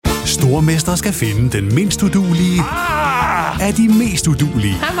Stormester skal finde den mindst uduelige af de mest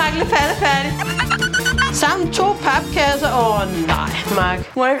uduelige. Hej, Mark. Færdig. Sammen 2 papkasser. Nej,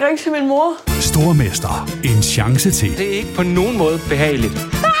 Mark. Må jeg ikke ringe til min mor? Stormester. En chance til. Det er ikke på nogen måde behageligt.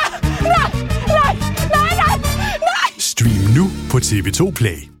 Nej. Stream nu på TV2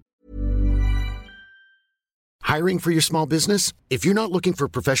 Play. Hiring for your small business? If you're not looking for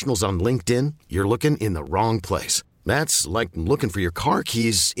professionals on LinkedIn, you're looking in the wrong place. That's like looking for your car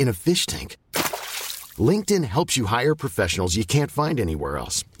keys in a fish tank. LinkedIn helps you hire professionals you can't find anywhere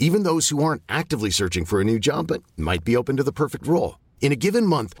else, even those who aren't actively searching for a new job but might be open to the perfect role. In a given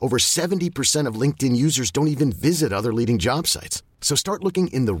month, over 70% of LinkedIn users don't even visit other leading job sites. So start looking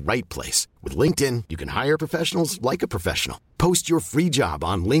in the right place. With LinkedIn, you can hire professionals like a professional. Post your free job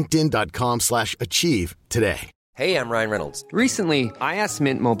on linkedin.com/achieve today. Hey, I'm Ryan Reynolds. Recently, I asked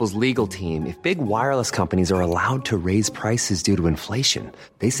Mint Mobile's legal team if big wireless companies are allowed to raise prices due to inflation.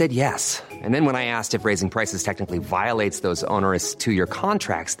 They said yes. And then when I asked if raising prices technically violates those onerous 2-year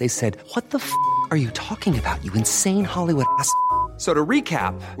contracts, they said, "What the are you talking about, you insane Hollywood ass?" So to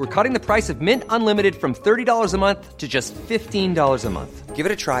recap, we're cutting the price of Mint Unlimited from $30 a month to just $15 a month. Give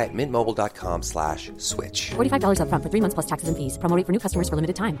it a try at mintmobile.com/switch. $45 up front for 3 months plus taxes and fees. Promo rate for new customers for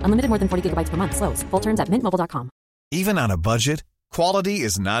limited time. Unlimited more than 40 gigabytes per month. Slows full terms at mintmobile.com. Even on a budget, quality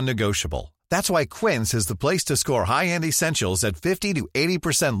is non-negotiable. That's why Quince is the place to score high-end essentials at 50 to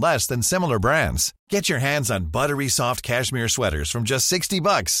 80% less than similar brands. Get your hands on buttery soft cashmere sweaters from just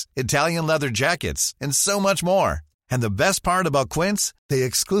 $60, Italian leather jackets, and so much more. And the best part about Quince, they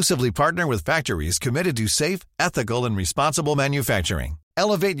exclusively partner with factories committed to safe, ethical, and responsible manufacturing.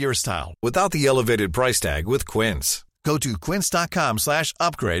 Elevate your style without the elevated price tag with Quince. Go to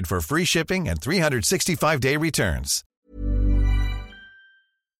quince.com/upgrade for free shipping and 365-day returns.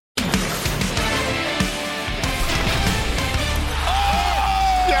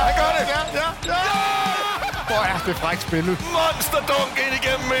 Ja, han gør det! Ja! Hvor er det frækt spillet? Monsterdunk ind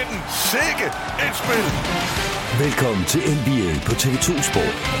igennem midten. Sikke et spil! Velkommen til NBA på TV2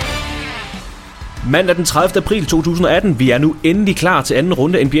 Sport. Mandag den 30. april 2018. Vi er nu endelig klar til anden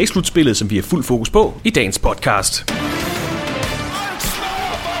runde af NBA-slutspillet, som vi har fuld fokus på i dagens podcast.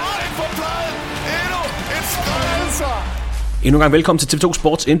 Endnu en gang velkommen til TV2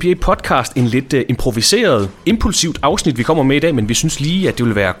 Sports NBA podcast. En lidt improviseret, impulsivt afsnit, vi kommer med i dag, men vi synes lige, at det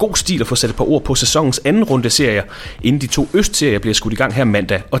vil være god stil at få sat et par ord på sæsonens anden runde serier, inden de 2 østserier bliver skudt i gang her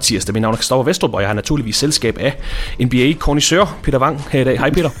mandag og tirsdag. Mit navn er Kristoffer Vestrup, og jeg har naturligvis selskab af NBA-kondisør Peter Wang her i dag. Hej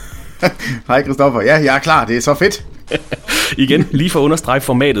Peter. Hej Kristoffer. Ja, jeg er klar. Det er så fedt. Igen, lige for at understrege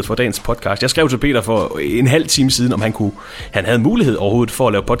formatet for dagens podcast. Jeg skrev til Peter for en halv time siden, om han havde mulighed overhovedet for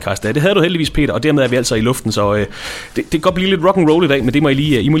at lave podcast. Det havde du heldigvis, Peter, og dermed er vi altså i luften, så det kan godt blive lidt rock and roll i dag, men det må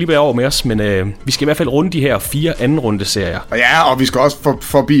I må lige være over med os. Men vi skal i hvert fald runde de her 4 anden runde serier. Ja, og vi skal også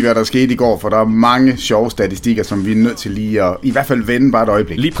forbi, hvad der skete i går, for der er mange sjove statistikker, som vi er nødt til lige at i hvert fald vende bare et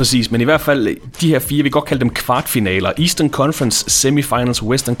øjeblik. Lige præcis, men i hvert fald de her 4, vi kan godt kalde dem kvartfinaler. Eastern Conference Semifinals,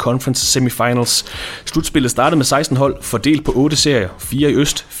 Western Conference Semifinals. Slutspillet startede med 16 hold, fordelt på 8 serier, 4 i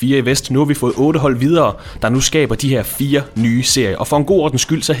øst, 4 i vest. Nu har vi fået 8 hold videre, der nu skaber de her 4 nye serier. Og for en god ordens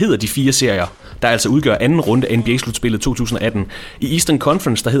skyld, så hedder de 4 serier, der altså udgør anden runde af NBA-slutspillet 2018. I Eastern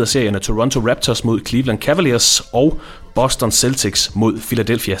Conference, der hedder serierne Toronto Raptors mod Cleveland Cavaliers og Boston Celtics mod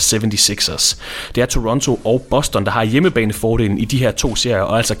Philadelphia 76ers. Det er Toronto og Boston, der har hjemmebanefordelen i de her 2 serier,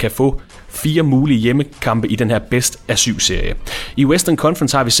 og altså kan få 4 mulige hjemmekampe i den her bedst af 7-serie. I Western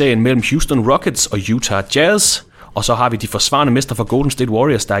Conference har vi serien mellem Houston Rockets og Utah Jazz. Og så har vi de forsvarende mester fra Golden State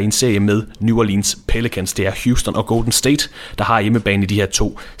Warriors, der er i en serie med New Orleans Pelicans. Det er Houston og Golden State, der har hjemmebane i de her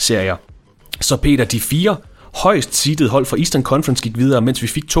 2 serier. Så Peter, de 4 højst seedede hold fra Eastern Conference gik videre, mens vi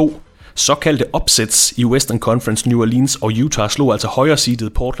fik 2 såkaldte upsets i Western Conference. New Orleans og Utah slog altså højere seedede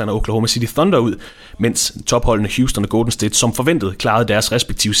Portland og Oklahoma City Thunder ud, mens topholdene Houston og Golden State som forventet klarede deres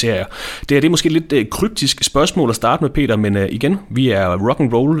respektive serier. Det er måske lidt kryptisk spørgsmål at starte med, Peter, men igen, vi er rock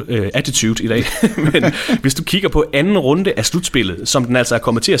and roll attitude i dag. Men hvis du kigger på anden runde af slutspillet, som den altså er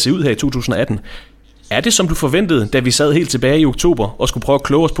kommet til at se ud her i 2018, er det, som du forventede, da vi sad helt tilbage i oktober og skulle prøve at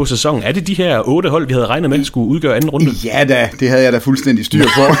kloge os på sæsonen? Er det de her 8 hold, vi havde regnet med, skulle udgøre anden runde? Ja da, det havde jeg da fuldstændig styr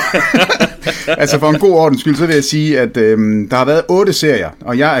på. Altså for en god ordens skyld, så vil jeg sige, at der har været 8 serier,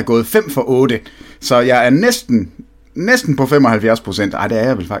 og jeg er gået 5 for 8. Så jeg er næsten på 75%. Ej, det er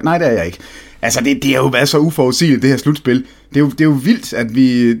jeg vel faktisk. Nej, det er jeg ikke. Altså, det har jo været så uforudsigeligt, det her slutspil. Det er jo vildt, at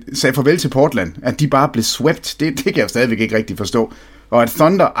vi sagde farvel til Portland, at de bare blev swept. Det kan jeg jo stadigvæk ikke rigtig forstå. Og at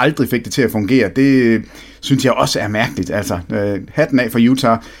Thunder aldrig fik det til at fungere, det synes jeg også er mærkeligt. Altså, hatten af for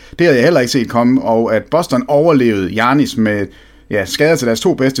Utah, det havde jeg heller ikke set komme. Og at Boston overlevede Giannis med skader til deres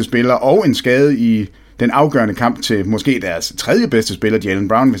 2 bedste spillere, og en skade i den afgørende kamp til måske deres tredje bedste spiller, Jaylen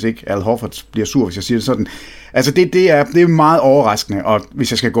Brown, hvis ikke Al Horford bliver sur, hvis jeg siger det sådan. Altså det er meget overraskende, og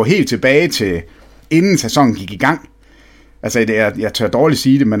hvis jeg skal gå helt tilbage til inden sæsonen gik i gang, altså jeg tør dårligt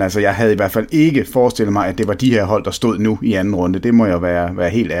sige det, men altså jeg havde i hvert fald ikke forestillet mig, at det var de her hold, der stod nu i anden runde. Det må jeg være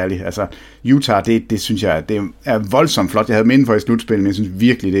helt ærlig. Altså Utah, det synes jeg, det er voldsomt flot. Jeg havde dem inden for i slutspillet, men jeg synes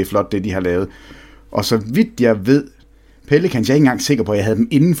virkelig, det er flot, det de har lavet. Og så vidt jeg ved, Pelicans, jeg er ikke engang sikker på, at jeg havde dem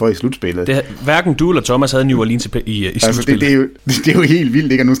indenfor i slutspillet. Hverken du eller Thomas havde New Orleans i slutspillet. Altså, det er jo helt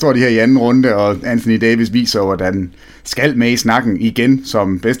vildt, ikke? Og nu står de her i anden runde, og Anthony Davis viser, hvordan skal med i snakken igen,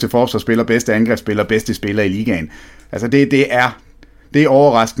 som bedste forsvarsspiller, bedste angrebsspiller, bedste spiller i ligaen. Altså, det er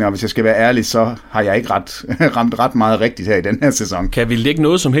overraskende, og hvis jeg skal være ærlig, så har jeg ikke ramt ret meget rigtigt her i den her sæson. Kan vi lægge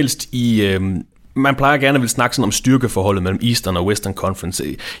noget som helst i... Man plejer gerne at vil snakke sådan om styrkeforholdet mellem Eastern og Western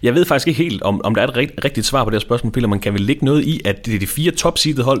Conference. Jeg ved faktisk ikke helt, om der er et rigtigt svar på det her spørgsmål, Peter. Man kan vel lægge noget i, at det er de 4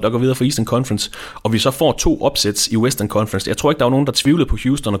 top-seedede hold, der går videre fra Eastern Conference, og vi så får 2 upsets i Western Conference. Jeg tror ikke, der var nogen, der tvivlede på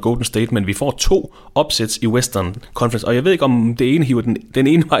Houston og Golden State, men vi får 2 upsets i Western Conference. Og jeg ved ikke, om det ene hiver den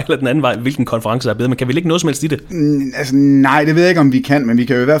ene vej eller den anden vej, hvilken konference der er bedre. Men kan vi lægge noget som helst i det? Altså, nej, det ved jeg ikke, om vi kan, men vi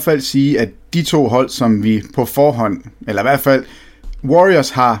kan jo i hvert fald sige, at de 2 hold, som vi på forhånd, eller i hvert fald Warriors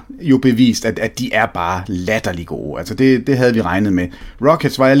har jo bevist, at de er bare latterlig gode. Altså det havde vi regnet med.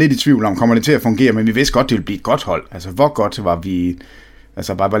 Rockets var jeg lidt i tvivl om, kommer det til at fungere, men vi vidste godt, det ville blive et godt hold. Altså hvor godt var vi,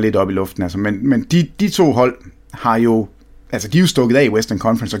 altså bare var lidt op i luften. Altså, men de 2 hold har jo, altså de er jo stukket af i Western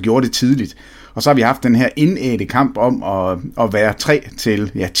Conference og gjorde det tidligt. Og så har vi haft den her indædte kamp om at være 3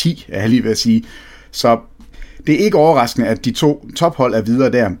 til 10, er jeg lige ved at sige. Så det er ikke overraskende, at de 2 tophold er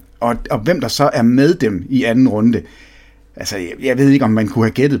videre der. Og hvem der så er med dem i anden runde, altså, jeg ved ikke, om man kunne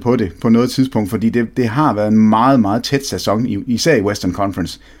have gættet på det på noget tidspunkt, fordi det har været en meget, meget tæt sæson, især i Western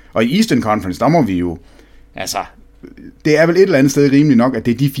Conference. Og i Eastern Conference, der må vi jo, altså, det er vel et eller andet sted rimeligt nok, at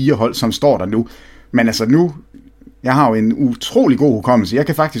det er de 4 hold, som står der nu. Men altså nu, jeg har jo en utrolig god hukommelse. Jeg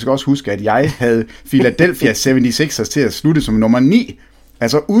kan faktisk også huske, at jeg havde Philadelphia 76ers til at slutte som nummer 9,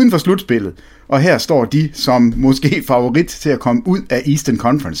 altså uden for slutspillet. Og her står de som måske favorit til at komme ud af Eastern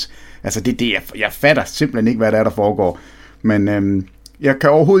Conference. Altså jeg fatter simpelthen ikke, hvad der foregår. Men jeg kan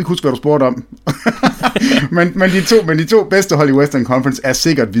overhovedet ikke huske, hvad du spurgte om. men de to bedste hold i Western Conference er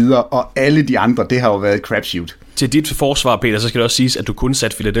sikkert videre, og alle de andre, det har jo været et crapshoot. Til dit forsvar, Peter, så skal det også siges, at du kun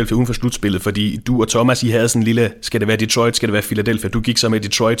satte Philadelphia uden for slutspillet, fordi du og Thomas, I havde sådan en lille, skal det være Detroit, skal det være Philadelphia? Du gik så med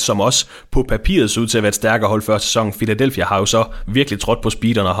Detroit, som også på papiret så ud til at være et stærkere hold første sæson. Philadelphia har jo så virkelig trådt på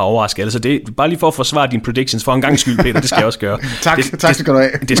speederen og har overrasket alle. Så det er bare lige for at forsvare dine predictions for en gang skyld, Peter, det skal jeg også gøre. tak skal du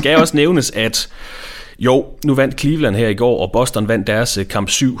have. Det skal også nævnes, at jo, nu vandt Cleveland her i går, og Boston vandt deres kamp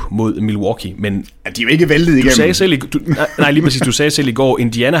 7 mod Milwaukee, men ja, de er jo ikke væltet igennem. Du sagde selv i går,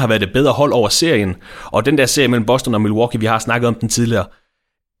 Indiana har været det bedre hold over serien, og den der serie mellem Boston og Milwaukee, vi har snakket om den tidligere,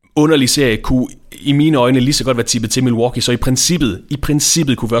 underlig serie kunne i mine øjne lige så godt være tippet til Milwaukee, så i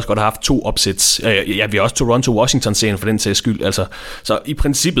princippet kunne vi også godt have haft 2 upsets. Ja, vi har også Toronto-Washington-serien for den sags skyld, altså, så i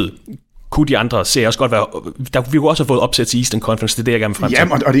princippet kunne de andre serier også godt være... vi kunne også have fået opsæt til Eastern Conference, det er det, jeg gerne vil frem til.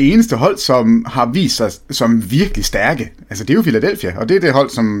 Jamen, og det eneste hold, som har vist sig som virkelig stærke, altså det er jo Philadelphia, og det er det hold,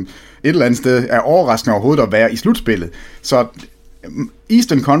 som et eller andet sted er overraskende overhovedet at være i slutspillet. Så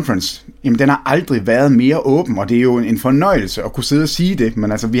Eastern Conference, jamen den har aldrig været mere åben, og det er jo en fornøjelse at kunne sidde og sige det,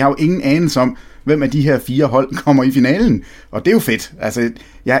 men altså vi har jo ingen anelse om, hvem af de her 4 hold kommer i finalen, og det er jo fedt. Altså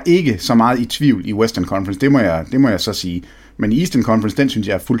jeg er ikke så meget i tvivl i Western Conference, det må jeg så sige. Men i Eastern Conference, den synes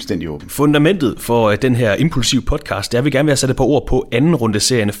jeg er fuldstændig åben. Fundamentet for den her impulsive podcast, det er, at vi gerne vil have sat et par ord på anden runde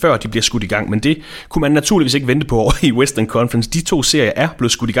serierne, før de bliver skudt i gang. Men det kunne man naturligvis ikke vente på over i Western Conference. De 2 serier er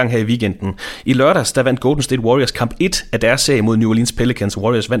blevet skudt i gang her i weekenden. I lørdags, der vandt Golden State Warriors kamp 1 af deres serie mod New Orleans Pelicans.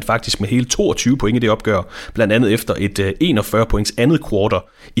 Warriors vandt faktisk med hele 22 point i det opgør, blandt andet efter et 41 points andet quarter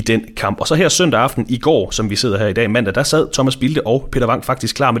i den kamp. Og så her søndag aften i går, som vi sidder her i dag mandag, der sad Thomas Bilde og Peter Wang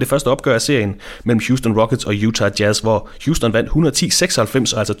faktisk klar med det første opgør af serien mellem Houston Rockets og Utah Jazz, hvor Houston vandt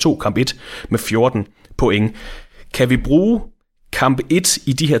 110-96, altså 2 kamp 1 med 14 point. Kan vi bruge kamp 1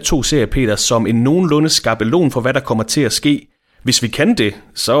 i de her 2 serier, Peter, som en nogenlunde skabelon for, hvad der kommer til at ske? Hvis vi kan det,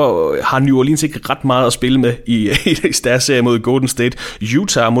 så har New Orleans ikke ret meget at spille med i deres serie mod Golden State.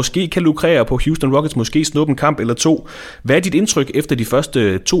 Utah måske kan lukrere på Houston Rockets, måske snuppe en kamp eller 2. Hvad er dit indtryk efter de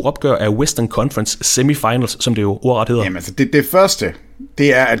første 2 opgør af Western Conference Semifinals, som det jo ordret hedder? Jamen altså det første,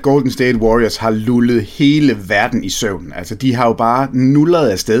 det er, at Golden State Warriors har lullet hele verden i søvn. Altså de har jo bare nullet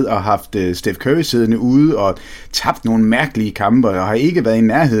afsted og haft Steph Curry siddende ude og tabt nogle mærkelige kampe og har ikke været i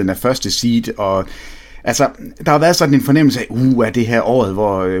nærheden af første seed. Og altså, der har været sådan en fornemmelse af, er det her året,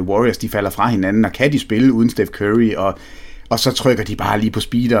 hvor Warriors de falder fra hinanden, og kan de spille uden Steph Curry, og så trykker de bare lige på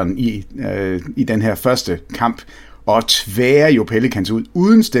speederen i den her første kamp. og tværer jo Pelicans ud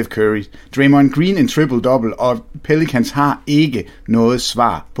uden Steph Curry. Draymond Green en triple-double, og Pelicans har ikke noget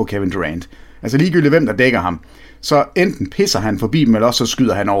svar på Kevin Durant. Altså ligegyldigt hvem der dækker ham, så enten pisser han forbi dem, eller også så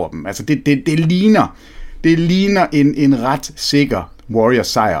skyder han over dem. Altså det ligner en ret sikker Warriors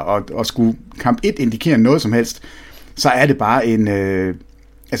sejr, og skulle kamp 1 indikere noget som helst, så er det bare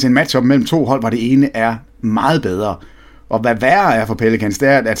en matchup mellem to hold, hvor det ene er meget bedre. Og hvad værre er for Pelicans, det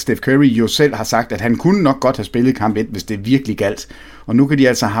er, at Steph Curry jo selv har sagt, at han kunne nok godt have spillet kamp 1, hvis det virkelig galt. Og nu kan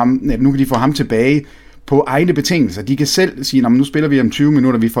de få ham tilbage på egne betingelser. De kan selv sige, nu spiller vi om 20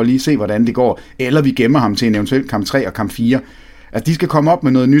 minutter, vi får lige se, hvordan det går, eller vi gemmer ham til en eventuel kamp 3 og kamp 4. Altså, de skal komme op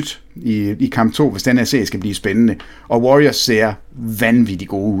med noget nyt i kamp 2, hvis den her serie skal blive spændende. Og Warriors ser vanvittigt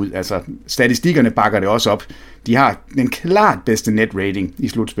gode ud. Altså, statistikkerne bakker det også op. De har den klart bedste net rating i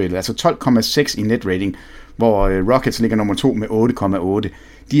slutspillet. Altså 12,6 i net rating, hvor Rockets ligger nummer 2 med 8,8.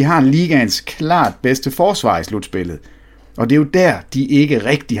 De har ligaens klart bedste forsvar i slutspillet. Og det er jo der, de ikke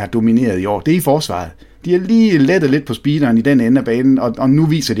rigtig har domineret i år. Det er i forsvaret. De har lige lettet lidt på speederen i den ende af banen, og nu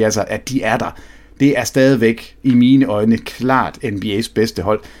viser de altså, at de er der. Det er stadigvæk i mine øjne klart NBA's bedste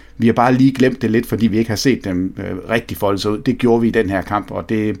hold. Vi har bare lige glemt det lidt, fordi vi ikke har set dem rigtig folde sig ud. Det gjorde vi i den her kamp, og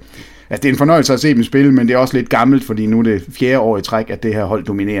det er en fornøjelse at se dem spille, men det er også lidt gammelt, fordi nu er det 4. år i træk, at det her hold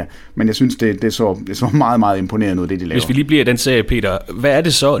dominerer. Men jeg synes, det så meget, meget imponerende ud, det de laver. Hvis vi lige bliver i den serie, Peter, hvad er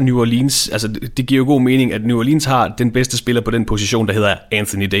det så New Orleans? Altså, det giver jo god mening, at New Orleans har den bedste spiller på den position, der hedder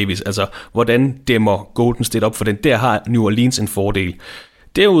Anthony Davis. Altså, hvordan dæmmer Golden State op for den? Der har New Orleans en fordel.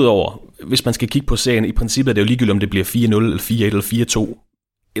 Derudover, hvis man skal kigge på serien, i princippet er det jo ligegyldigt, om det bliver 4-0, eller 4-1 eller 4-2.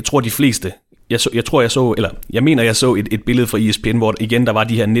 Jeg tror, de fleste... Jeg så et billede fra ESPN, hvor igen der var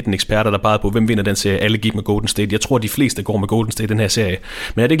de her 19 eksperter, der pegede på, hvem vinder den serie. Alle gik med Golden State. Jeg tror, de fleste går med Golden State i den her serie.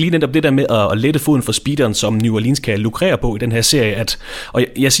 Men er det ikke lige netop det der med at lette foden for speederen, som New Orleans kan lukrere på i den her serie? Og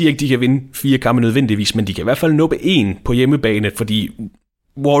jeg siger ikke, de kan vinde 4 kampe nødvendigvis, men de kan i hvert fald nuppe 1 på hjemmebane, fordi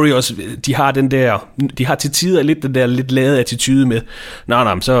Warriors, de har til tider lidt den der lidt lade attitude med,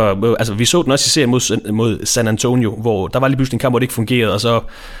 så vi så den også i serien mod San Antonio, hvor der var lige pludselig en kamp, hvor det ikke fungerede, og så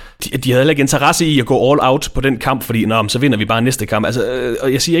de havde heller ikke interesse i at gå all out på den kamp, fordi så vinder vi bare næste kamp. Altså,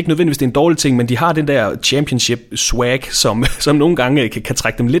 og jeg siger ikke nødvendigvis, det er en dårlig ting, men de har den der championship swag, som nogle gange kan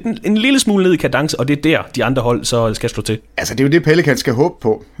trække dem lidt en lille smule ned i kadence, og det er der, de andre hold så skal slå til. Altså, det er jo det, Pelicans skal håbe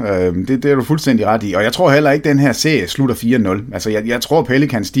på. Det er du fuldstændig ret i. Og jeg tror heller ikke, den her serie slutter 4-0. Altså, jeg tror,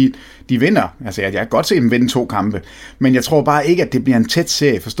 Pelicans, de vinder. Altså, jeg kan godt se dem vinde 2 kampe. Men jeg tror bare ikke, at det bliver en tæt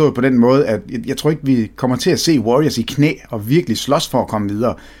serie, forstået på den måde, at jeg tror ikke, vi kommer til at se Warriors i knæ og virkelig slås for at komme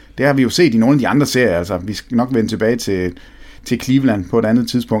videre. Det har vi jo set i nogle af de andre serier. Altså, vi skal nok vende tilbage til Cleveland på et andet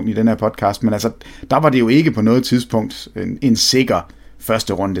tidspunkt i den her podcast. Men altså, der var det jo ikke på noget tidspunkt en sikker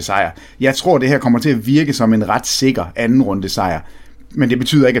første runde sejr. Jeg tror, det her kommer til at virke som en ret sikker anden runde sejr. Men det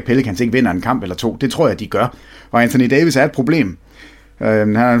betyder ikke, at Pelicans ikke vinder en kamp eller 2. Det tror jeg, de gør. Og Anthony Davis er et problem.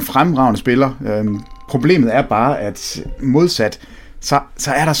 Han er en fremragende spiller. Problemet er bare, at modsat, så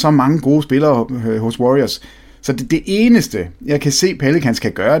er der så mange gode spillere hos Warriors. Så det eneste, jeg kan se Pelicans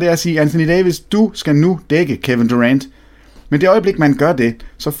kan gøre, det er at sige, Anthony Davis, du skal nu dække Kevin Durant. Men det øjeblik, man gør det,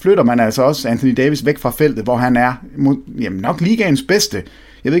 så flytter man altså også Anthony Davis væk fra feltet, hvor han er nok ligaens bedste.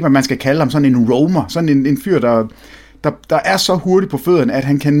 Jeg ved ikke, hvad man skal kalde ham, sådan en roamer, sådan en fyr, der er så hurtig på fødderne, at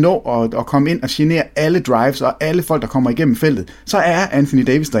han kan nå at komme ind og genere alle drives og alle folk, der kommer igennem feltet. Så er Anthony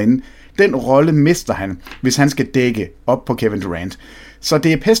Davis derinde. Den rolle mister han, hvis han skal dække op på Kevin Durant. Så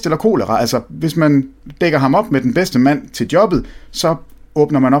det er pest eller kolera. Altså, hvis man dækker ham op med den bedste mand til jobbet, så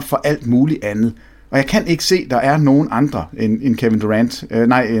åbner man op for alt muligt andet. Og jeg kan ikke se, at der er nogen andre end Kevin Durant,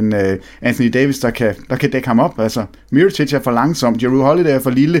 end Anthony Davis, der kan dække ham op. Altså, Mirotic er for langsom, Jrue Holiday er for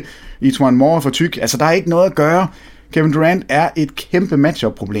lille, Etuan Moore er for tyk. Altså, der er ikke noget at gøre. Kevin Durant er et kæmpe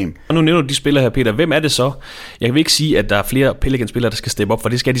matchup-problem. Og nu nævner du de spillere her, Peter. Hvem er det så? Jeg vil ikke sige, at der er flere Pelicans-spillere, der skal steppe op, for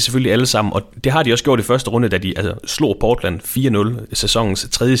det skal de selvfølgelig alle sammen. Og det har de også gjort i første runde, da de slog Portland 4-0, sæsonens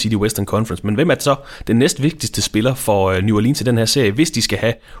 3. seed i Western Conference. Men hvem er det så den næstvigtigste spiller for New Orleans i den her serie, hvis de skal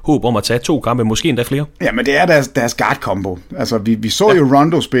have håb om at tage 2 kampe, måske endda flere? Ja, men det er deres guard-kombo. Altså, vi så jo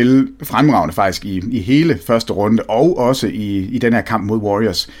Rondo spille fremragende faktisk i hele første runde, og også i den her kamp mod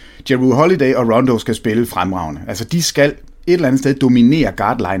Warriors. Jrue Holiday og Rondo skal spille fremragende. Altså, de skal et eller andet sted dominere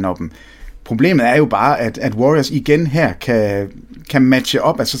guard-line-uppen. Problemet er jo bare, at Warriors igen her kan matche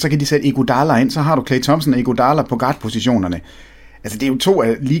op. Altså, så kan de sætte Iguodala ind, så har du Klay Thompson og Iguodala på guard-positionerne. Altså, det er jo 2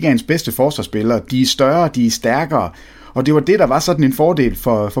 af ligaens bedste forsvarsspillere. De er større, de er stærkere. Og det var det, der var sådan en fordel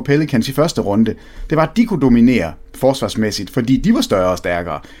for Pelicans i første runde. Det var, at de kunne dominere forsvarsmæssigt, fordi de var større og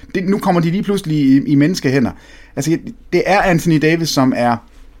stærkere. Nu kommer de lige pludselig i menneskehænder. Altså, det er Anthony Davis, som er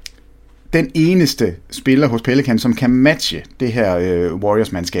den eneste spiller hos Pelicans, som kan matche det her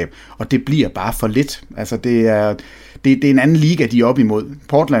Warriors-mandskab, og det bliver bare for lidt. Altså, det er en anden liga, de er op imod.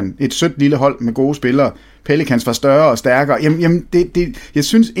 Portland, et sødt lille hold med gode spillere. Pelicans var større og stærkere. Jamen jeg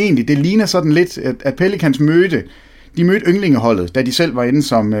synes egentlig, det ligner sådan lidt, at Pelicans mødte yndlingeholdet, da de selv var inde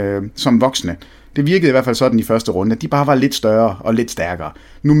som voksne. Det virkede i hvert fald sådan i første runde, at de bare var lidt større og lidt stærkere.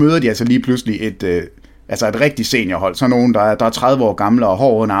 Nu møder de altså lige pludselig et rigtig seniorhold. Så nogen, der er 30 år gamle og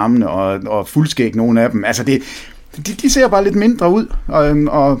hår under armene og fuldskæg, nogle af dem. Altså de ser bare lidt mindre ud.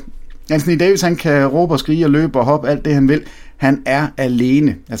 Og Anthony Davis, han kan råbe og skrige og løbe og hoppe, alt det han vil. Han er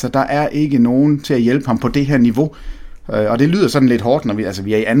alene. Altså der er ikke nogen til at hjælpe ham på det her niveau. Og det lyder sådan lidt hårdt, når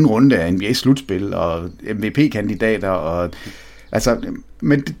vi er i anden runde af NBA-slutspil og MVP-kandidater.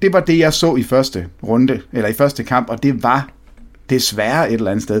 Men det var det, jeg så i første runde, eller i første kamp, og det var desværre et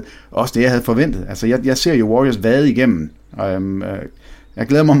eller andet sted også det, jeg havde forventet. Altså jeg ser jo Warriors vade igennem, og jeg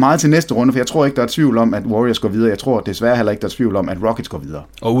glæder mig meget til næste runde, for jeg tror ikke, der er tvivl om, at Warriors går videre. Jeg tror desværre heller ikke, der er tvivl om, at Rockets går videre.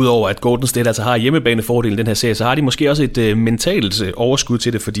 Og udover at Golden State altså har hjemmebanefordelen i den her serie, så har de måske også et mentalt overskud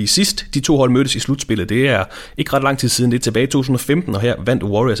til det, fordi sidst de to hold mødtes i slutspillet, det er ikke ret lang tid siden, det er tilbage i 2015, og her vandt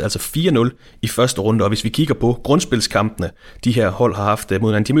Warriors altså 4-0 i første runde. Og hvis vi kigger på grundspilskampene, de her hold har haft mod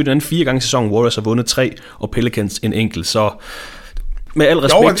hinanden, de mødte hinanden 4 gange i sæsonen, Warriors har vundet 3, og Pelicans en enkelt, så med al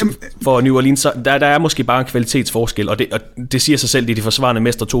respekt for New Orleans, så der er måske bare en kvalitetsforskel, og det siger sig selv, det er de forsvarende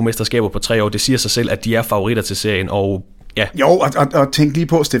mestre, 2 mesterskaber på 3 år, det siger sig selv, at de er favoritter til serien, og ja. Jo, og tænk lige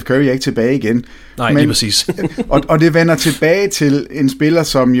på, Steph Curry er ikke tilbage igen. Nej, lige præcis. og det vender tilbage til en spiller,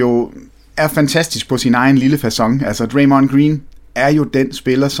 som jo er fantastisk på sin egen lille facon. Altså Draymond Green er jo den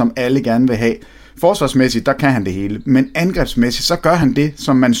spiller, som alle gerne vil have. Forsvarsmæssigt, der kan han det hele, men angrebsmæssigt, så gør han det,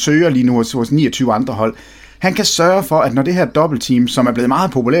 som man søger lige nu hos 29 andre hold. Han kan sørge for, at når det her dobbeltteam, som er blevet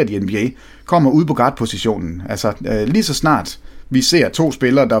meget populært i NBA, kommer ud på guard-positionen, altså lige så snart vi ser 2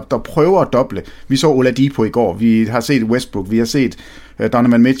 spillere, der prøver at doble. Vi så Oladipo i går, vi har set Westbrook, vi har set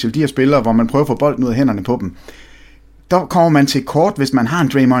Donovan Mitchell, de her spillere, hvor man prøver at få bolden ud af hænderne på dem. Der kommer man til kort, hvis man har en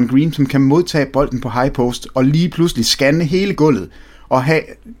Draymond Green, som kan modtage bolden på high post, og lige pludselig scanne hele gulvet, og have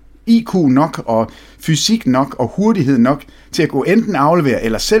IQ nok, og fysik nok, og hurtighed nok, til at gå enten aflevere,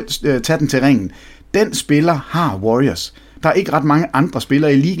 eller selv tage den til ringen. Den spiller har Warriors. Der er ikke ret mange andre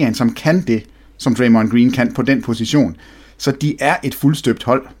spillere i ligaen, som kan det, som Draymond Green kan på den position. Så de er et fuldstøbt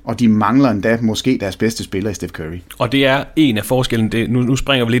hold, og de mangler endda måske deres bedste spiller i Steph Curry. Og det er en af forskellen. Nu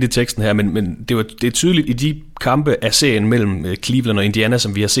springer vi lidt i teksten her, men det er tydeligt i de kampe af serien mellem Cleveland og Indiana,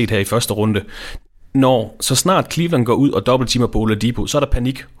 som vi har set her i første runde. Når så snart Cleveland går ud og dobbeltteamer på Oladipo, så er der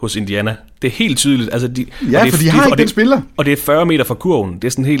panik hos Indiana. Det er helt tydeligt. Altså for de har ikke den spiller. Og det er 40 meter fra kurven. Det er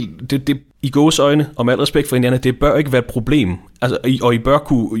sådan helt... Det i gåseøjne, og med al respekt for Indiana, det bør ikke være et problem. Altså, og I bør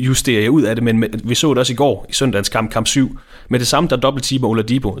kunne justere jer ud af det, men vi så det også i går, i søndagens kamp 7. Med det samme, der dobbeltteamer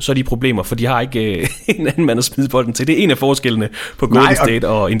Oladipo, så er de problemer, for de har ikke en anden mand at smide bolden til. Det er en af forskellene på Golden State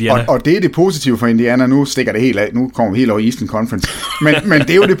og Indiana. Og det er det positive for Indiana. Nu stikker det helt af. Nu kommer vi helt over Eastern Conference. Men det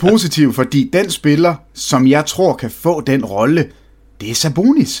er jo det positive, fordi den spiller, som jeg tror kan få den rolle, det er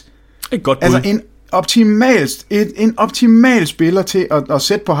Sabonis. Et godt bud. Altså en optimal spiller til at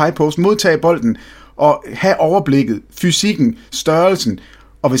sætte på high post, modtage bolden og have overblikket, fysikken, størrelsen.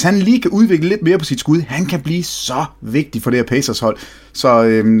 Og hvis han lige kan udvikle lidt mere på sit skud, han kan blive så vigtig for det her Pacers hold.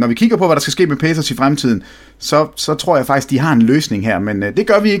 Så når vi kigger på, hvad der skal ske med Pacers i fremtiden, så tror jeg faktisk, de har en løsning her. Men det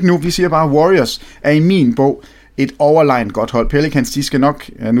gør vi ikke nu. Vi siger bare, at Warriors er i min bog et overlegent godt hold. Pelicans, de skal nok,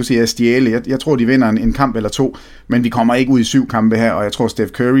 nu siger jeg stjæle, jeg tror, de vinder en kamp eller 2, men vi kommer ikke ud i 7 kampe her, og jeg tror,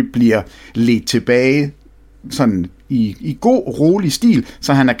 Steph Curry bliver ledt tilbage sådan i god, rolig stil,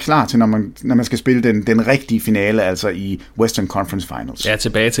 så han er klar til, når man skal spille den rigtige finale, altså i Western Conference Finals. Ja,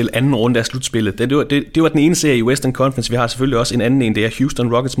 tilbage til anden runde af slutspillet. Det var den ene serie i Western Conference. Vi har selvfølgelig også en anden en, det er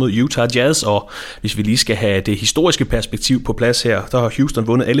Houston Rockets mod Utah Jazz, og hvis vi lige skal have det historiske perspektiv på plads her, der har Houston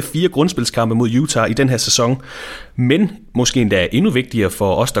vundet alle 4 grundspilskampe mod Utah i den her sæson. Men måske endda endnu vigtigere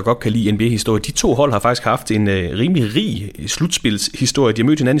for os, der godt kan lide NBA-historie, de 2 hold har faktisk haft en rimelig rig slutspilshistorie. De har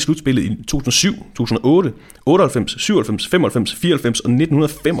mødt hinanden i slutspillet i 2007, 2008, 98, 97, 95, 94 og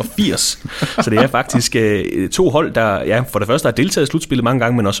 1985. Så det er faktisk 2 hold, der for det første har deltaget i slutspillet mange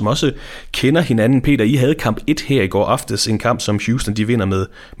gange, men som også kender hinanden. Peter, I havde kamp 1 her i går aftes, en kamp, som Houston de vinder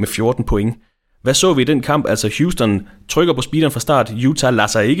med 14 point. Hvad så vi i den kamp? Altså Houston trykker på speederen fra start. Utah lader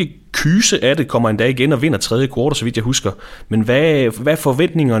sig ikke kyse af det, kommer endda igen og vinder 3. kvartal, så vidt jeg husker. Men hvad er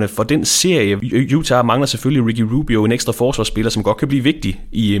forventningerne for den serie? Utah mangler selvfølgelig Ricky Rubio, en ekstra forsvarsspiller, som godt kan blive vigtig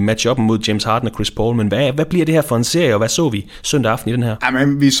i matchuppen mod James Harden og Chris Paul. Men hvad bliver det her for en serie, og hvad så vi søndag aften i den her?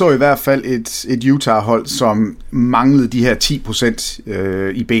 Jamen, vi så i hvert fald et Utah-hold, som manglede de her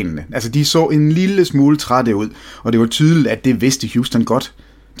 10% i benene. Altså, de så en lille smule trætte ud, og det var tydeligt, at det vidste Houston godt.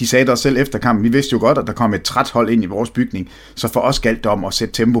 De sagde det også selv efter kampen, vi vidste jo godt, at der kom et træt hold ind i vores bygning, så for os galt det om at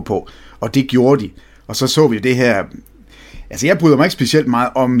sætte tempo på, og det gjorde de. Og så vi det her, altså jeg bryder mig ikke specielt meget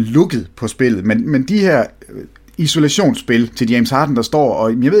om looket på spillet, men de her isolationsspil til James Harden, der står,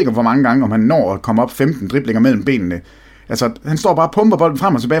 og jeg ved ikke hvor mange gange, om han når at komme op 15 driblinger mellem benene. Altså, han står bare og pumper bolden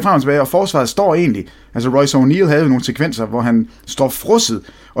frem og tilbage, og forsvaret står egentlig. Altså, Royce O'Neal havde nogle sekvenser, hvor han står frosset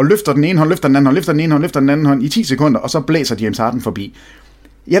og løfter den ene hånd, løfter den anden hånd, løfter den ene hånd, løfter den anden hånd i 10 sekunder, og så blæser James Harden forbi.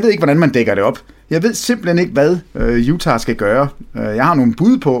 Jeg ved ikke, hvordan man dækker det op. Jeg ved simpelthen ikke, hvad Utah skal gøre. Jeg har nogle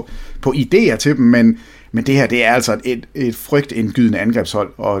bud på idéer til dem, men det her, det er altså et frygtindgydende angrebshold,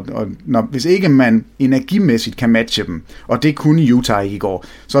 og hvis ikke man energimæssigt kan matche dem, og det kunne Utah ikke i går,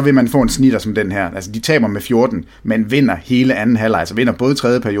 så vil man få en snitter som den her. Altså, de taber med 14, men vinder hele anden halvleg, altså vinder både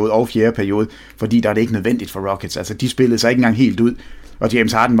tredje periode og fjerde periode, fordi der er det ikke nødvendigt for Rockets. Altså, de spillede sig ikke engang helt ud, og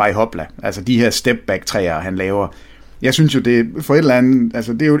James Harden var i hopla. Altså, de her step-back-træer, han laver. Jeg synes jo, det for et eller andet,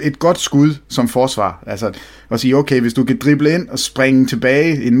 altså det er jo et godt skud som forsvar, altså at sige, okay, hvis du kan drible ind og springe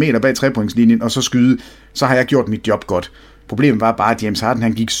tilbage en meter bag trepointslinjen og så skyde, så har jeg gjort mit job godt. Problemet var bare, at James Harden,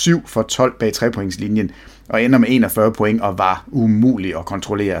 han gik 7 for 12 bag trepointslinjen og ender med 41 point og var umulig at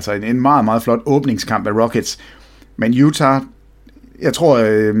kontrollere. Altså en meget, meget flot åbningskamp af Rockets, men Utah, jeg tror,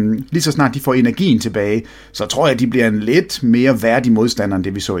 lige så snart de får energien tilbage, så tror jeg, at de bliver en lidt mere værdig modstander, end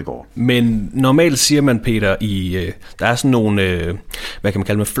det vi så i går. Men normalt siger man, Peter, der er sådan nogle, hvad kan man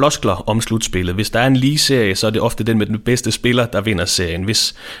kalde med, floskler om slutspillet. Hvis der er en league-serie, så er det ofte den med den bedste spiller, der vinder serien.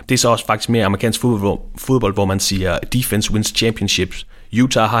 Hvis det er så også faktisk mere amerikansk fodbold, hvor man siger, defense wins championships.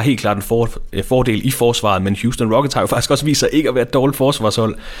 Utah har helt klart en fordel i forsvaret, men Houston Rockets har jo faktisk også vist sig ikke at være et dårligt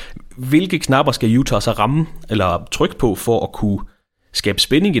forsvarshold. Hvilke knapper skal Utah så ramme, eller trykke på, for at kunne skabe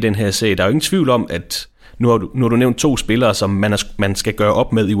spænding i den her serie? Der er jo ingen tvivl om, at nu har du nævnt 2 spillere, som man skal gøre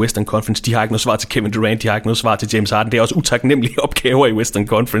op med i Western Conference. De har ikke noget svar til Kevin Durant, de har ikke noget svar til James Harden. Det er også utaknemmelige opgaver i Western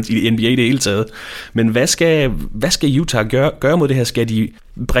Conference, i NBA det hele taget. Men hvad skal Utah gøre mod det her? Skal de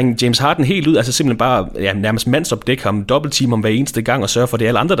bringe James Harden helt ud, altså simpelthen bare nærmest mandsopdække ham, dobbeltteam ham hver eneste gang og sørge for, at det er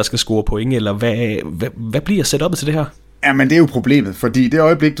alle andre, der skal score point, eller hvad bliver setupet til det her? Ja, men det er jo problemet, fordi det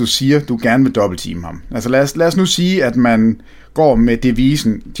øjeblik, du siger, du gerne vil dobbeltteam ham. Altså lad os nu sige, at man går med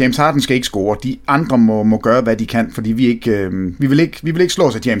devisen, James Harden skal ikke score, de andre må gøre, hvad de kan, fordi vi vil ikke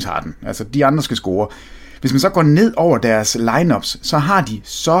slå sig James Harden. Altså, de andre skal score. Hvis man så går ned over deres lineups, så har de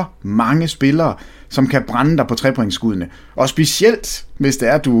så mange spillere, som kan brænde dig på trepointsskuddene. Og specielt, hvis det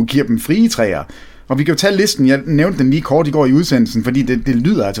er, at du giver dem frie træer. Og vi kan jo tage listen, jeg nævnte den lige kort i går i udsendelsen, fordi det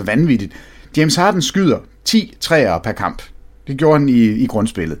lyder altså vanvittigt. James Harden skyder 10 træer per kamp. Det gjorde han i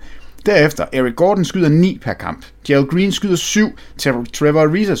grundspillet. Derefter, Eric Gordon skyder 9 per kamp. Gerald Green skyder 7. Trevor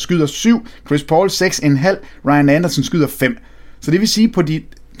Ariza skyder 7. Chris Paul 6,5. Ryan Anderson skyder 5. Så det vil sige, på de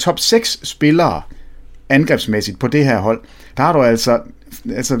top 6 spillere angrebsmæssigt på det her hold, der har du altså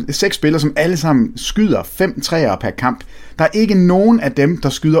 6 spillere, som alle sammen skyder 5 træer per kamp. Der er ikke nogen af dem, der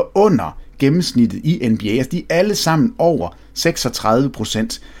skyder under gennemsnittet i NBA. Altså, de er alle sammen over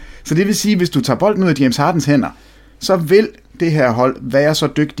 36%. Så det vil sige, hvis du tager bolden ud af James Hardens hænder, så vil det her hold være så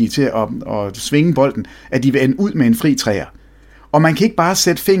dygtige til at svinge bolden, at de vil ende ud med en fri træer. Og man kan ikke bare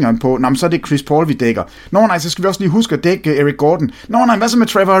sætte fingeren på, så er det Chris Paul, vi dækker. Nej, så skal vi også lige huske at dække Eric Gordon. Nej, hvad så med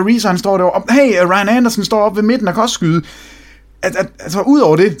Trevor Ariza, han står derovre. Hey, Ryan Anderson står oppe ved midten og kan også skyde. Altså,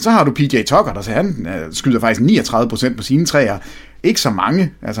 udover det, så har du PJ Tucker, der han skyder faktisk 39% på sine træer. Ikke så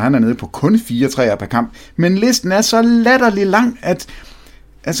mange, altså han er nede på kun 4 træer per kamp. Men listen er så latterlig lang, at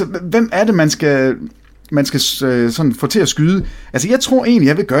altså, hvem er det, man skal sådan få til at skyde? Altså, jeg tror egentlig,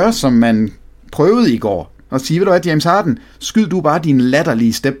 jeg vil gøre, som man prøvede i går. Og sige, ved du hvad, James Harden, skyd du bare dine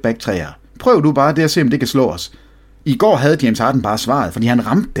latterlige step-back-træer. Prøv du bare det at se, om det kan slå os. I går havde James Harden bare svaret, fordi han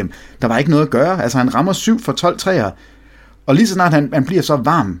ramte dem. Der var ikke noget at gøre. Altså, han rammer 7 for 12 træer. Og lige så snart han bliver så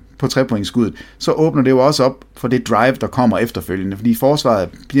varm på trepointskuddet, så åbner det jo også op for det drive, der kommer efterfølgende. Fordi forsvaret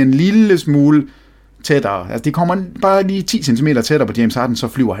bliver en lille smule tættere. Altså, det kommer bare lige 10 cm tættere på James Harden, så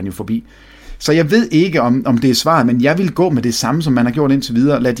flyver han jo forbi. Så jeg ved ikke, om det er svaret, men jeg vil gå med det samme, som man har gjort indtil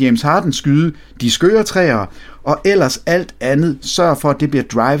videre. Lad James Harden skyde de skøre træer, og ellers alt andet. Sørg for, at det bliver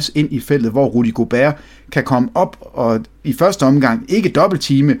drives ind i feltet, hvor Rudy Gobert kan komme op og i første omgang ikke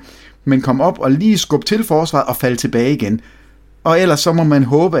dobbelttime, men komme op og lige skubbe til forsvaret og falde tilbage igen. Og ellers så må man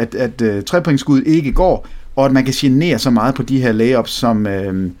håbe, at trepointskuddet ikke går, og at man kan genere så meget på de her layups,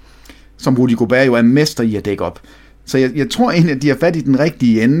 som Rudy Gobert jo er mester i at dække op. Så jeg tror egentlig, at de har fat i den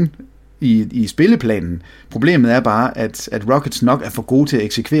rigtige ende i spilleplanen. Problemet er bare, at Rockets nok er for gode til at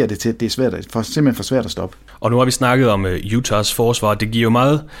eksekvere det til, at det er simpelthen for svært at stoppe. Og nu har vi snakket om Utahs forsvar. Det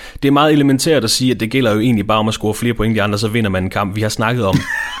er meget elementært at sige, at det gælder jo egentlig bare om at score flere point end de andre, så vinder man en kamp. Vi har snakket om...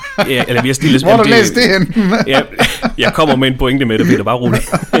 eller vi har stillet... Hvor har du læst det hen? Jeg kommer med en pointe med det, Peter, bare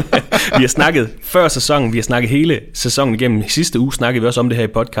roligt. Vi har snakket før sæsonen, vi har snakket hele sæsonen igennem. Sidste uge snakkede vi også om det her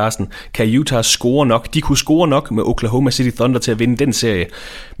i podcasten. Kan Utah score nok? De kunne score nok med Oklahoma City Thunder til at vinde den serie.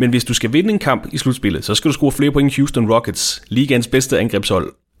 Men hvis du skal vinde en kamp i slutspillet, så skal du score flere point end Houston Rockets, ligaens bedste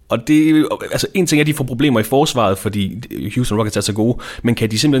angrebshold. Og det, altså en ting er, at de får problemer i forsvaret, fordi Houston Rockets er så gode, men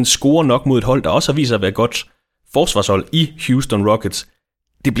kan de simpelthen score nok mod et hold, der også har vist sig at være godt forsvarshold i Houston Rockets?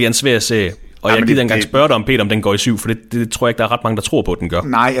 Det bliver en svær serie. Og jeg gider engang spørge dig om, Peter, om den går i 7, for det tror jeg ikke, der er ret mange, der tror på, at den gør.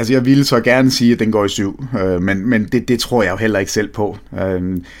 Nej, altså jeg ville så gerne sige, at den går i 7, men det tror jeg jo heller ikke selv på.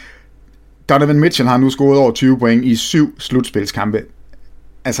 Donovan Mitchell har nu scoret over 20 point i 7 slutspilskampe.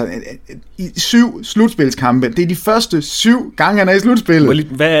 Altså, i 7 slutspilskampe. Det er de første 7 gange, han er i slutspillet.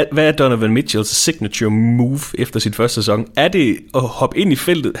 Hvad er Donovan Mitchells signature move efter sit første sæson? Er det at hoppe ind i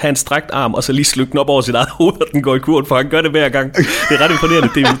feltet, have en strakt arm, og så lige slukke den op over sit eget hoved, og den går i kurven, for han gør det hver gang? Det er ret imponerende.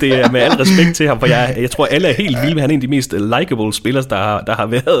 Det er med al respekt til ham, for jeg tror, alle er helt vilde med, han er en af de mest likable spillere, der har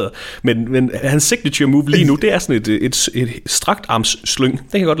været. Men hans signature move lige nu, det er sådan et strakt armslyng.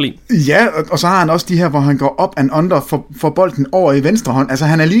 Det kan jeg godt lide. Ja, og så har han også de her, hvor han går op and under for bolden over i venstre hånd. Altså,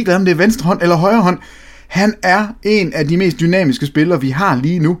 han er ligeglad om det er venstre hånd eller højre hånd. Han er en af de mest dynamiske spillere, vi har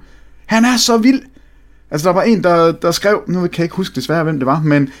lige nu. Han er så vild. Altså, der var en, der skrev, nu kan jeg ikke huske desværre, hvem det var,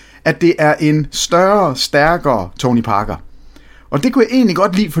 men at det er en større, stærkere Tony Parker. Og det kunne jeg egentlig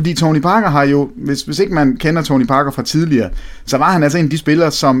godt lide, fordi Tony Parker har jo, hvis ikke man kender Tony Parker fra tidligere, så var han altså en af de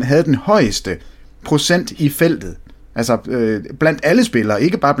spillere, som havde den højeste procent i feltet. Altså blandt alle spillere,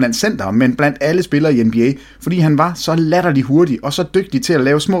 ikke bare blandt center, men blandt alle spillere i NBA, fordi han var så latterlig hurtig og så dygtig til at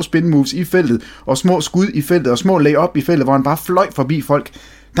lave små spin moves i feltet, og små skud i feltet, og små lay-up i feltet, hvor han bare fløj forbi folk.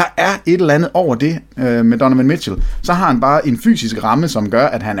 Der er et eller andet over det med Donovan Mitchell. Så har han bare en fysisk ramme, som gør,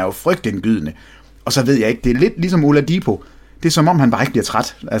 at han er jo frygtindgydende. Og så ved jeg ikke, det er lidt ligesom Oladipo. Det er som om, han bare ikke bliver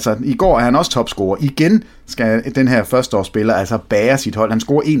træt. Altså, i går er han også topscorer. Igen skal den her førsteårsspiller altså bære sit hold. Han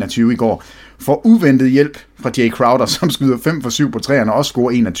scorer 21 i går. For uventet hjælp fra Jay Crowder, som skyder 5 for 7 på træerne og også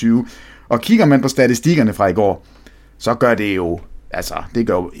scorer 21. Og kigger man på statistikkerne fra i går, så gør det jo, altså, det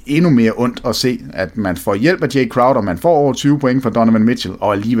gør jo endnu mere ondt at se, at man får hjælp af Jay Crowder, man får over 20 point fra Donovan Mitchell,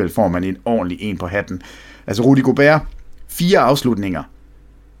 og alligevel får man en ordentlig en på hatten. Altså, Rudy Gobert, 4 afslutninger.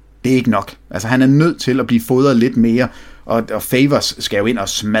 Det er ikke nok. Altså, han er nødt til at blive fodret lidt mere, og Favors skal jo ind og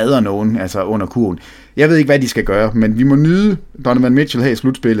smadre nogen, altså under kurven. Jeg ved ikke, hvad de skal gøre, men vi må nyde Donovan Mitchell her i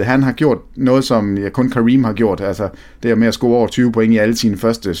slutspillet. Han har gjort noget, som kun Kareem har gjort. Altså, det med at score over 20 point i alle sine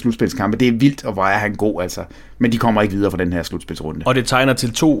første slutspilskampe. Det er vildt, og hvor er han god, altså. Men de kommer ikke videre fra den her slutspilsrunde. Og det tegner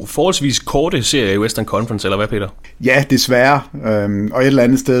til 2 forholdsvis korte serier i Western Conference, eller hvad, Peter? Ja, desværre. Og et eller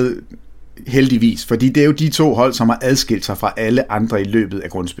andet sted heldigvis, fordi det er jo de 2 hold, som har adskilt sig fra alle andre i løbet af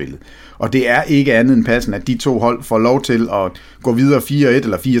grundspillet. Og det er ikke andet end passende, at de 2 hold får lov til at gå videre 4-1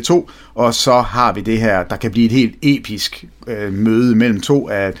 eller 4-2, og så har vi det her, der kan blive et helt episk møde mellem 2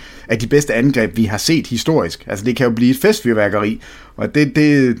 af de bedste angreb, vi har set historisk. Altså det kan jo blive et festfyrværkeri, og det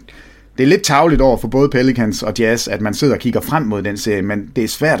er lidt tarveligt over for både Pelicans og Jazz, at man sidder og kigger frem mod den serie, men det er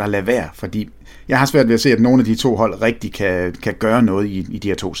svært at lade være, fordi jeg har svært ved at se, at nogle af de 2 hold rigtig kan gøre noget i de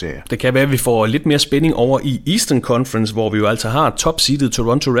her 2 serier. Det kan være, at vi får lidt mere spænding over i Eastern Conference, hvor vi jo altså har top-seedet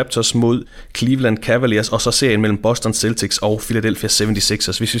Toronto Raptors mod Cleveland Cavaliers, og så serien mellem Boston Celtics og Philadelphia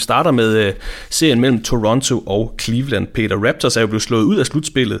 76ers. Hvis vi starter med serien mellem Toronto og Cleveland, Peter, Raptors er jo blevet slået ud af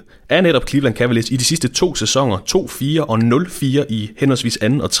slutspillet af netop Cleveland Cavaliers i de sidste 2 sæsoner, 2-4 og 0-4 i henholdsvis 2.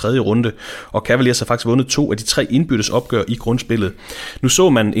 og 3. runde, og Cavaliers har faktisk vundet 2 af de 3 indbyrdes opgør i grundspillet. Nu så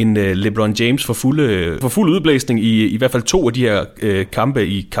man en LeBron James for fuld udblæsning i hvert fald 2 af de her kampe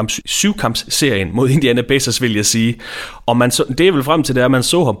i 7-kampsserien mod Indiana Pacers, vil jeg sige. Og det er vel frem til det, at man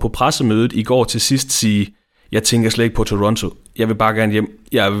så ham på pressemødet i går til sidst sige, jeg tænker slet ikke på Toronto, jeg vil bare gerne hjem,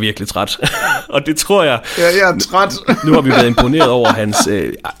 jeg er virkelig træt. Og det tror jeg... Ja, jeg er træt. Nu har vi været imponeret over hans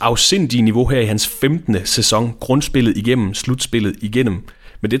afsindige niveau her i hans 15. sæson, grundspillet igennem, slutspillet igennem.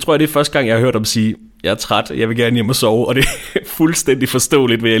 Men det tror jeg, det er første gang, jeg har hørt ham sige, jeg er træt, jeg vil gerne hjem og sove, og det er fuldstændig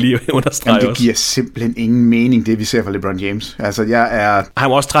forståeligt, vil jeg lige understrege også. Jamen, det giver simpelthen ingen mening, det vi ser fra LeBron James. Altså, han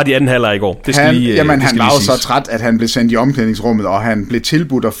var også træt i anden halvleg i går. Han var jo så træt, at han blev sendt i omklædningsrummet, og han blev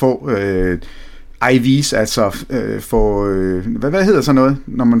tilbudt at få IVs, altså hvad hedder så noget,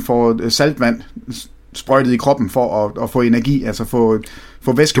 når man får saltvand sprøjtet i kroppen for at få energi, altså få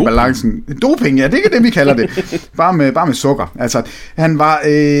væskebalancen. Doping, ja, det er det, vi kalder det. Bare med sukker. Altså,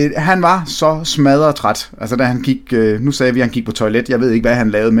 han var så smadret træt. Altså, da han gik, nu sagde vi, at han gik på toilet. Jeg ved ikke, hvad han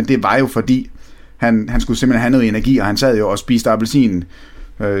lavede, men det var jo fordi, han skulle simpelthen have noget energi, og han sad jo og spiste appelsin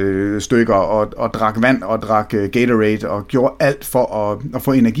stykker og drak vand og drak Gatorade og gjorde alt for at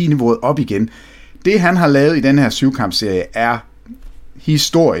få energiniveauet op igen. Det han har lavet i den her 7-kampserie er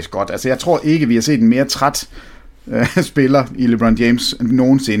historisk godt. Altså jeg tror ikke, vi har set en mere træt spiller i LeBron James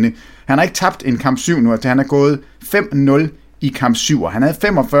nogensinde. Han har ikke tabt en kamp 7 nu, altså han er gået 5-0 i kamp 7, og han havde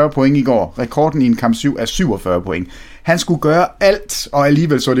 45 point i går. Rekorden i en kamp 7 er 47 point. Han skulle gøre alt, og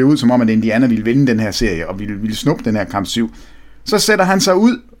alligevel så det ud som om, at Indiana ville vinde den her serie, og ville snuppe den her kamp 7. Så sætter han sig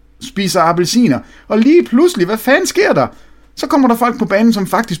ud, spiser appelsiner, og lige pludselig, hvad fanden sker der? Så kommer der folk på banen, som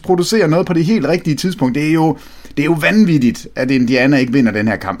faktisk producerer noget på det helt rigtige tidspunkt. Det er jo vanvittigt, at Indiana ikke vinder den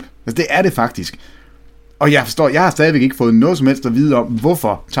her kamp. Altså det er det faktisk. Og jeg har stadigvæk ikke fået noget som helst at vide om,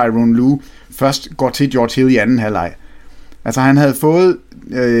 hvorfor Tyronn Lue først går til George Hill i anden halvleg. Altså han havde fået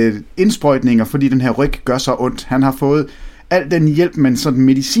indsprøjtninger, fordi den her ryg gør så ondt. Han har fået al den hjælp, man sådan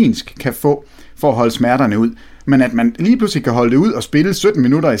medicinsk kan få for at holde smerterne ud. Men at man lige pludselig kan holde det ud og spille 17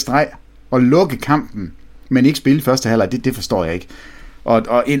 minutter i streg og lukke kampen, men ikke spille første halvleg, det forstår jeg ikke.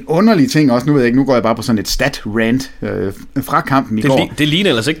 Og en underlig ting også, nu ved jeg ikke, nu går jeg bare på sådan et stat-rant fra kampen i går. Det ligner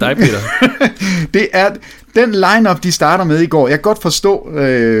ellers ikke dig, Peter. Det er den line-up, de starter med i går. Jeg kan godt forstå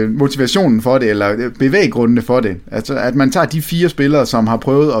motivationen for det, eller bevæggrundene for det. Altså, at man tager de 4 spillere, som har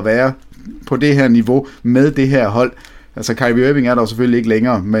prøvet at være på det her niveau med det her hold. Altså, Kyrie Irving er der jo selvfølgelig ikke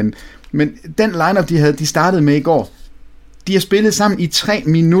længere, men den line-up, de startede med i går, de har spillet sammen i 3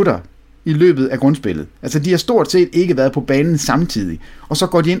 minutter i løbet af grundspillet. Altså, de har stort set ikke været på banen samtidig. Og så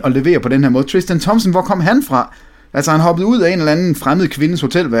går de ind og leverer på den her måde. Tristan Thompson, hvor kom han fra? Altså, han hoppede ud af en eller anden fremmed kvindes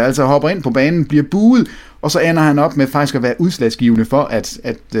hotelværelse og hopper ind på banen, bliver buet, og så ender han op med faktisk at være udslagsgivende for,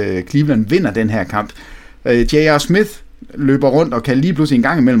 at Cleveland vinder den her kamp. J.R. Smith løber rundt og kan lige pludselig en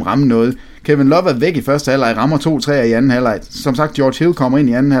gang imellem ramme noget. Kevin Love er væk i første halvleg, rammer 2-3 i anden halvleg. Som sagt, George Hill kommer ind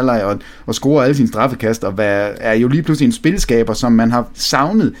i anden halvleg og scorer alle sine straffekast, og er jo lige pludselig en spilskaber, som man har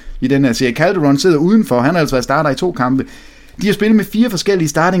savnet i den her serie. Calderon sidder udenfor, han har altså været starter i 2 kampe. De har spillet med 4 forskellige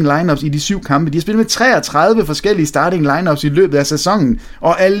starting lineups i de 7 kampe. De har spillet med 33 forskellige starting lineups i løbet af sæsonen,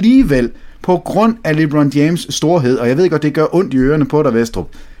 og alligevel, på grund af LeBron James' storhed, og jeg ved godt, det gør ondt i ørerne på dig, Vestrup,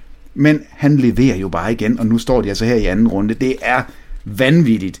 men han leverer jo bare igen, og nu står de altså her i anden runde. Det er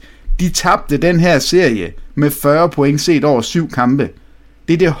vanvittigt. De tabte den her serie med 40 point set over 7 kampe.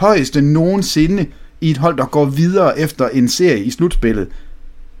 Det er det højeste nogensinde i et hold, der går videre efter en serie i slutspillet.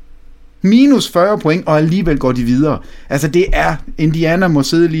 Minus 40 point, og alligevel går de videre. Altså det er, Indiana må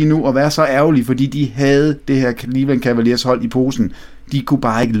sidde lige nu og være så ærgerlige, fordi de havde det her Cleveland Cavaliers hold i posen. De kunne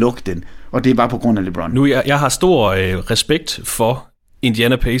bare ikke lukke den, og det er bare på grund af LeBron. Nu, jeg har stor respekt for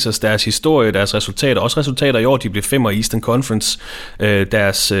Indiana Pacers, deres historie, deres resultater, også resultater i år, de blev 5'er i Eastern Conference,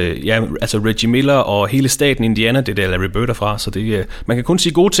 deres, altså Reggie Miller og hele staten Indiana, det er der Larry Bird er fra, så det, man kan kun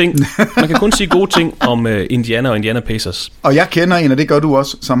sige gode ting, om Indiana og Indiana Pacers. Og jeg kender en, og det gør du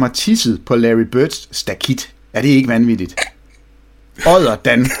også, som har tisset på Larry Birds stakit. Er det ikke vanvittigt?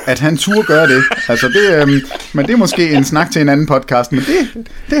 Dan, at han turde gøre det. Altså det, men det er måske en snak til en anden podcast, men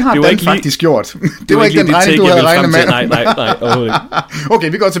det har Dan faktisk gjort. Det var ikke den regning, du havde regnet med. Nej.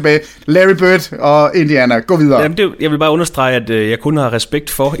 Okay, vi går tilbage. Larry Bird og Indiana, gå videre. Jamen, jeg vil bare understrege, at jeg kun har respekt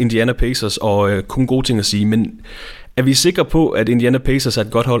for Indiana Pacers, og kun gode ting at sige, men er vi sikre på, at Indiana Pacers er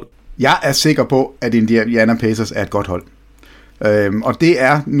et godt hold? Jeg er sikker på, at Indiana Pacers er et godt hold. Og det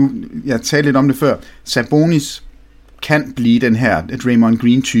er, nu jeg talte lidt om det før, Sabonis kan blive den her Draymond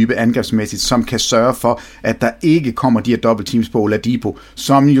Green-type angrebsmæssigt, som kan sørge for, at der ikke kommer de her dobbeltteams på Oladipo,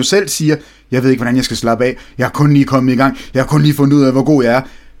 som jo selv siger, jeg ved ikke, hvordan jeg skal slappe af, jeg er kun lige kommet i gang, jeg har kun lige fundet ud af, hvor god jeg er.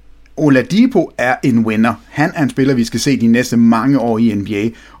 Oladipo er en winner. Han er en spiller, vi skal se de næste mange år i NBA,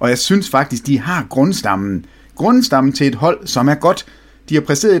 og jeg synes faktisk, de har grundstammen til et hold, som er godt. De har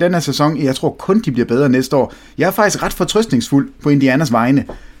præsteret i den her sæson, jeg tror kun, de bliver bedre næste år. Jeg er faktisk ret fortrøstningsfuld på Indianas vegne.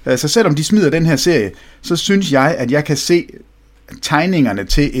 Så selvom de smider den her serie, så synes jeg, at jeg kan se tegningerne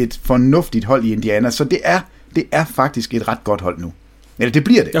til et fornuftigt hold i Indiana. Så det er faktisk et ret godt hold nu. Eller det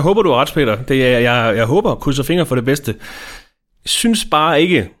bliver det. Jeg håber, du har ret, Peter. Jeg håber, krydser fingre for det bedste. Jeg synes bare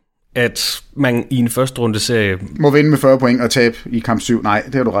ikke, at man i en første runde serie må vinde med 40 point og tabe i kamp 7. Nej,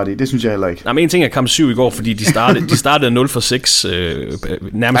 det har du ret i. Det synes jeg heller ikke. Nej, men en ting er kamp 7 i går, fordi de startede 0 for 6,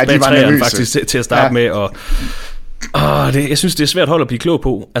 nærmest bag træerne faktisk til at starte med, og jeg synes, det er svært hold at blive klog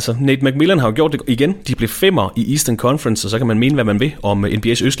på. Altså, Nate McMillan har jo gjort det igen. De blev 5'er i Eastern Conference, og så kan man mene, hvad man vil om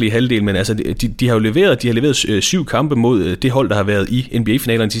NBA's østlige halvdel, men altså, de har jo leveret 7 kampe mod det hold, der har været i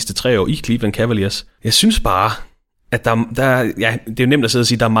NBA-finalerne de sidste 3 år i Cleveland Cavaliers. Jeg synes bare, at der, det er jo nemt at sidde og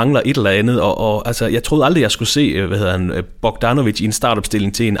sige, der mangler et eller andet, og altså, jeg troede aldrig, jeg skulle se, Bogdanovic i en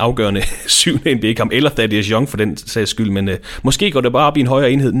startopstilling til en afgørende 7. NBA-kamp, eller Thaddeus Young for den sags skyld, men måske går det bare op i en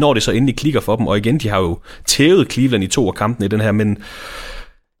højere enhed, når det så endelig klikker for dem, og igen, de har jo tævet Cleveland i 2 af kampene i den her, men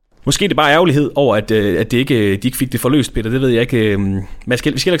Måske det er bare ærgerlighed over, at de ikke fik det forløst, Peter. Det ved jeg ikke. Vi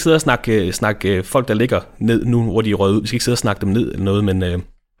skal ikke sidde og snakke folk, der ligger ned nu, hvor de er røget ud. Vi skal ikke sidde og snakke dem ned eller noget, men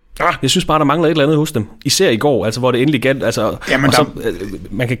jeg synes bare, der mangler et eller andet hos dem. Især i går, altså hvor det endelig galt. Altså,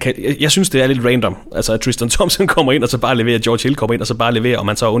 jeg synes, det er lidt random. Altså, at Tristan Thompson kommer ind, og så bare leverer, George Hill kommer ind, og så bare leverer, og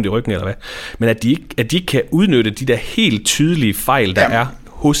man så har ondt i ryggen, eller hvad. Men at de ikke kan udnytte de der helt tydelige fejl, der er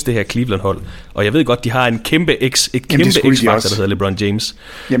hos det her Cleveland-hold. Og jeg ved godt, de har et kæmpe X-faktor, der hedder LeBron James.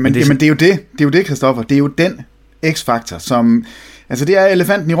 Jamen det er jo det. Det er jo det, Christoffer. Det er jo den X-faktor, som... Altså, det er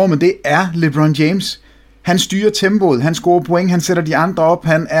elefanten i rummet. Det er LeBron James. Han styrer tempoet, han scorer point, han sætter de andre op,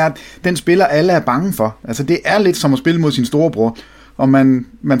 han er den spiller, alle er bange for. Altså, det er lidt som at spille mod sin storebror. Og man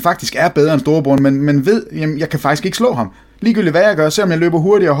faktisk er bedre end storebror, men man ved, jamen, jeg kan faktisk ikke slå ham. Ligegyldigt hvad jeg gør, selvom jeg løber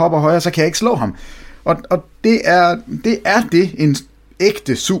hurtigt og hopper højere, så kan jeg ikke slå ham. Og det er det, en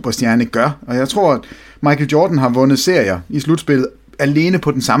ægte superstjerne gør. Og jeg tror, at Michael Jordan har vundet serier i slutspillet alene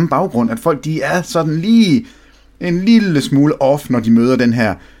på den samme baggrund, at folk de er sådan lige en lille smule off, når de møder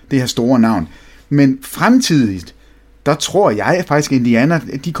det her store navn. Men fremtidigt, der tror jeg faktisk, at Indiana,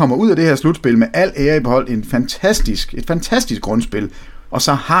 de kommer ud af det her slutspil med al ære i behold, et fantastisk grundspil. Og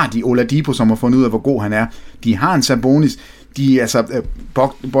så har de Oladipo, som har fundet ud af, hvor god han er. De har en Sabonis.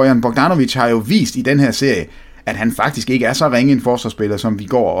 Bojan Bogdanovic har jo vist i den her serie, at han faktisk ikke er så ringe en forsvarsspiller, som vi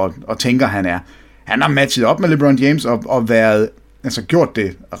går og tænker, han er. Han har matchet op med LeBron James og gjort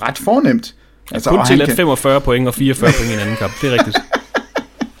det ret fornemt. Altså, kun til 45 point og 44 point i en anden kamp. Det er rigtigt.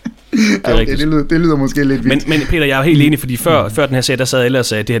 Det lyder måske lidt vildt. Men Peter, jeg er helt enig, fordi før den her serie, der sad alle og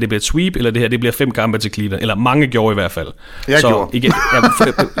sagde, at det her det bliver et sweep, eller det her det bliver 5 kampe til Cleveland. Eller mange gjorde i hvert fald. Jeg gjorde. Igen,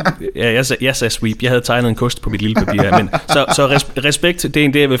 jeg sagde sweep. Jeg havde tegnet en kost på mit lille papir her. Men, så respekt, det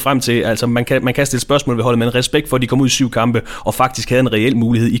er det, jeg vil frem til. Altså, man kan stille spørgsmål ved holdet, men respekt for, at de kom ud i 7 kampe, og faktisk havde en reel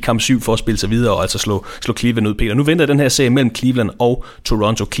mulighed i kamp 7 for at spille sig videre, og altså slå Cleveland ud, Peter. Nu venter den her serie mellem Cleveland og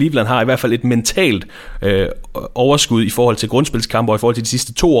Toronto. Cleveland har i hvert fald et mentalt overskud i forhold til grundspilskampe, og i forhold til de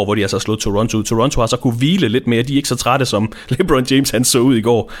sidste 2 år, hvor de altså har slået Toronto ud. Toronto har så kunne hvile lidt mere. De er ikke så trætte, som LeBron James han så ud i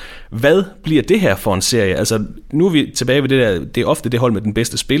går. Hvad bliver det her for en serie? Altså, nu er vi tilbage ved det der. Det er ofte det hold med den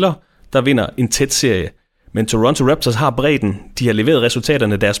bedste spiller, der vinder en tæt serie. Men Toronto Raptors har bredden. De har leveret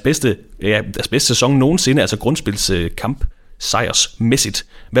resultaterne deres bedste sæson nogensinde, altså grundspilskamp sejrsmæssigt.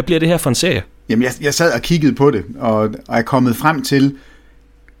 Hvad bliver det her for en serie? Jamen, jeg sad og kiggede på det, og er kommet frem til,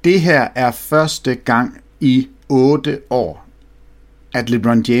 det her er første gang i 8 år, at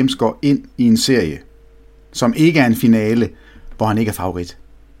LeBron James går ind i en serie, som ikke er en finale, hvor han ikke er favorit.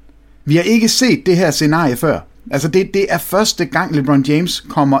 Vi har ikke set det her scenarie før. Altså, det er første gang, LeBron James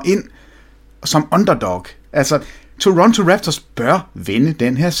kommer ind som underdog. Altså, Toronto Raptors bør vinde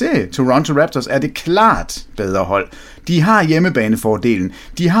den her serie. Toronto Raptors er det klart bedre hold. De har hjemmebanefordelen.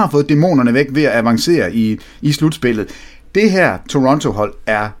 De har fået dæmonerne væk ved at avancere i slutspillet. Det her Toronto-hold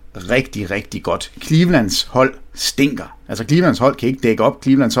er rigtig, rigtig godt. Clevelands hold stinker. Altså, Clevelands hold kan ikke dække op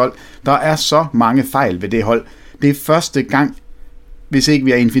Clevelands hold. Der er så mange fejl ved det hold. Det er første gang, hvis ikke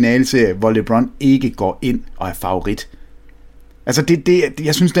vi er i en finaleserie, hvor LeBron ikke går ind og er favorit. Altså,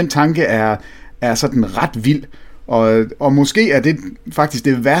 jeg synes, den tanke er sådan ret vild. Og måske er det faktisk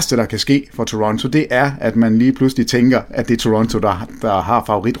det værste, der kan ske for Toronto, det er, at man lige pludselig tænker, at det er Toronto, der har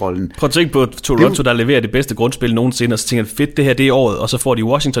favoritrollen. Prøv at tænke på Toronto, der leverer det bedste grundspil nogensinde, og så tænker fedt, det her det er året, og så får de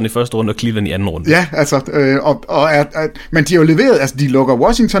Washington i første runde og Cleveland i anden runde. Ja, altså, men de har jo leveret, altså de lukker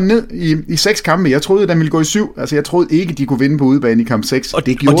Washington ned i 6 kampe. Jeg troede, den ville gå i 7. Altså, jeg troede ikke, de kunne vinde på udebane i kamp 6, og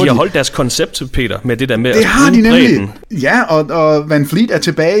det gjorde de. Og de har holdt deres koncept, Peter, med det der med det har de nemlig. Ja, og Van Fleet er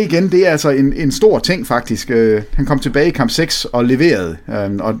tilbage igen. Det er altså en stor ting, faktisk. Han kom tilbage i kamp 6 og leverede,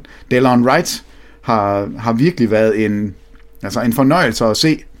 og Delon Wright har virkelig været en fornøjelse at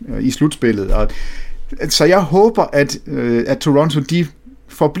se i slutspillet. Og, så jeg håber, at Toronto de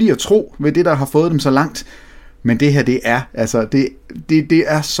forbliver tro ved det, der har fået dem så langt. Men det her, det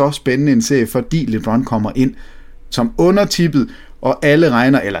er så spændende en serie, fordi LeBron kommer ind som undertippet, og alle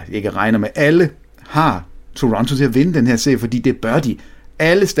alle har Toronto til at vinde den her serie, fordi det bør de.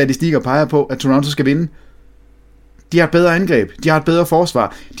 Alle statistikker peger på, at Toronto skal vinde. De har et bedre angreb, de har et bedre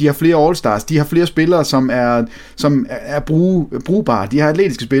forsvar, de har flere All-Stars, de har flere spillere, som er brugbare, de har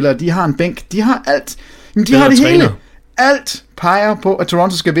atletiske spillere, de har en bænk, de har alt. Men de har det hele. Alt peger på, at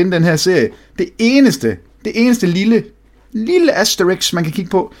Toronto skal vinde den her serie. Det eneste lille asterisk, man kan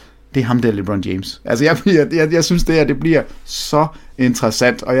kigge på, det er ham der, LeBron James. Altså, jeg synes, det bliver så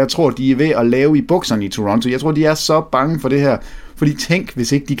interessant, og jeg tror, de er ved at lave i bukserne i Toronto. Jeg tror, de er så bange for det her, fordi tænk,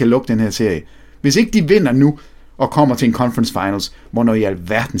 hvis ikke de kan lukke den her serie. Hvis ikke de vinder nu, og kommer til en conference finals, hvornår i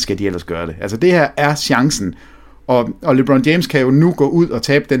alverden skal de ellers gøre det? Altså, det her er chancen, og LeBron James kan jo nu gå ud og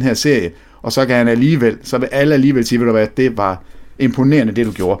tabe den her serie, og så kan han så vil alle alligevel sige, ved du hvad, det var imponerende, det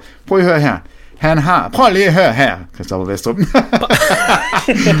du gjorde. Prøv at høre her. Prøv lige at høre her, Christoffer Westrup.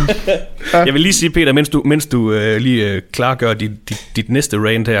 Jeg vil lige sige, Peter, mens du lige klargør dit næste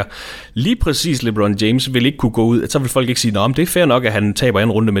rant her. Lige præcis LeBron James vil ikke kunne gå ud, så vil folk ikke sige, nå, men det er fair nok, at han taber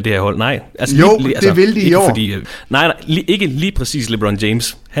en runde med det her hold. Nej. Altså, det vil de i år. Ikke lige præcis LeBron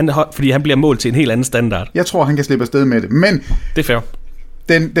James. Fordi han bliver målt til en helt anden standard. Jeg tror, han kan slippe afsted med det, men... Det er fair.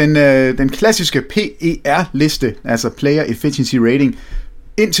 Den klassiske PER-liste, altså Player Efficiency Rating,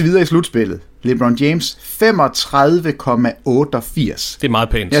 indtil videre i slutspillet. LeBron James 35,88. Det er meget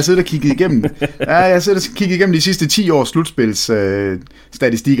pænt. Jeg har siddet og kigget igennem de sidste 10 års slutspils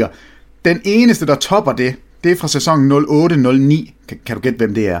statistikker. Den eneste, der topper det er fra sæsonen 08-09. Kan du gætte,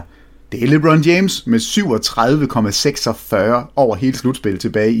 hvem det er? Det er LeBron James med 37,46 over hele slutspillet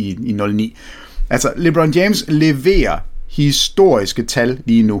tilbage i 09. Altså, LeBron James leverer historiske tal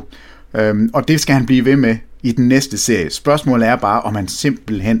lige nu. Og det skal han blive ved med i den næste serie. Spørgsmålet er bare, om han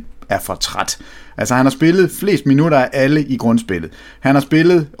simpelthen er for træt. Altså, han har spillet flest minutter af alle i grundspillet. Han har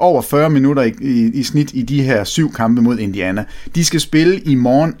spillet over 40 minutter i snit i de her 7 kampe mod Indiana. De skal spille i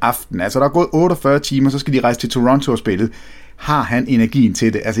morgen aften. Altså, der er gået 48 timer, så skal de rejse til Toronto og spille. Har han energien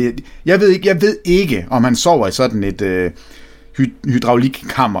til det? Altså, jeg ved ikke, om han sover i sådan et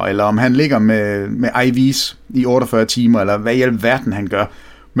hydraulikkammer, eller om han ligger med IVs i 48 timer, eller hvad i alverden han gør.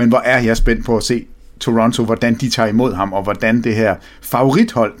 Men hvor er jeg spændt på at se Toronto, hvordan de tager imod ham, og hvordan det her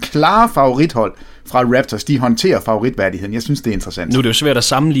klare favorithold fra Raptors, de håndterer favoritværdigheden. Jeg synes, det er interessant. Nu er det jo svært at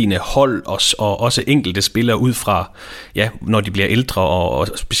sammenligne hold og også enkelte spillere ud fra, ja, når de bliver ældre og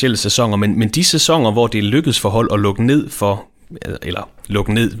specielle sæsoner, men de sæsoner, hvor det er lykkedes for hold at lukke ned for, eller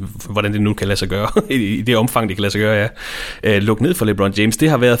lukke ned, hvordan det nu kan lade sig gøre, i det omfang, det kan lade sig gøre, ja. Lukke ned for LeBron James, det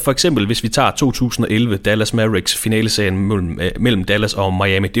har været for eksempel, hvis vi tager 2011, Dallas Mavericks finaleserien mellem Dallas og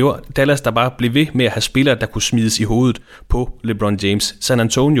Miami. Det var Dallas, der bare blev ved med at have spillere, der kunne smides i hovedet på LeBron James. San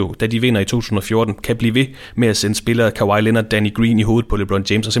Antonio, da de vinder i 2014, kan blive ved med at sende spillere, Kawhi Leonard, Danny Green i hovedet på LeBron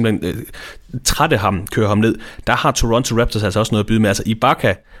James, og simpelthen trætte ham, køre ham ned. Der har Toronto Raptors altså også noget at byde med. Altså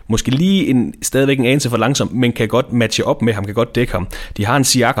Ibaka, måske lige stadigvæk en anelse for langsom, men kan godt matche op med ham, kan godt dække ham. De har en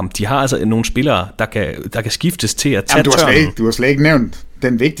Siakam, de har altså nogle spillere, der kan skiftes til at tage tørnen. Du har slet ikke nævnt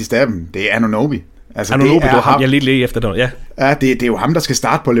den vigtigste af dem, det er Anunoby. Altså, Anunoby, det er ham. Jeg lige efter det, ja. Ja, det er jo ham, der skal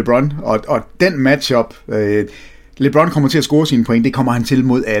starte på LeBron, og den matchup, LeBron kommer til at score sine point, det kommer han til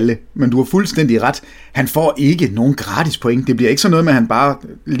mod alle, men du har fuldstændig ret, han får ikke nogen gratis point, det bliver ikke sådan noget med, at han bare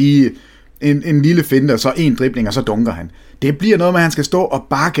lige en lille finte, og så en dribling, og så dunker han. Det bliver noget med, at han skal stå og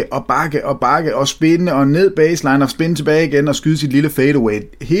bakke og spinde og ned baseline og spinde tilbage igen og skyde sit lille fadeaway.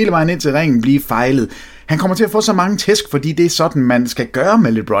 Hele vejen ind til ringen blive fejlet. Han kommer til at få så mange tæsk, fordi det er sådan, man skal gøre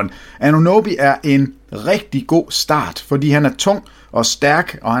med LeBron. Anunoby er en rigtig god start, fordi han er tung og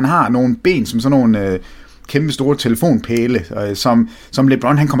stærk, og han har nogle ben som sådan nogle kæmpe store telefonpæle, som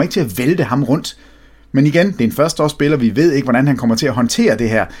LeBron. Han kommer ikke til at vælte ham rundt. Men igen, det er en førsteårsspiller, vi ved ikke, hvordan han kommer til at håndtere det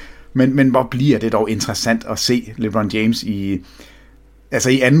her. Men hvor bliver det dog interessant at se LeBron James i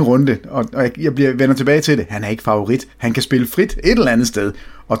anden runde, og jeg vender tilbage til det. Han er ikke favorit. Han kan spille frit et eller andet sted,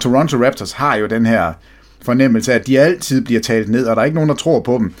 og Toronto Raptors har jo den her fornemmelse af, at de altid bliver talt ned, og der er ikke nogen, der tror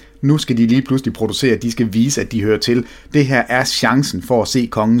på dem. Nu skal de lige pludselig producere, de skal vise, at de hører til. Det her er chancen for at se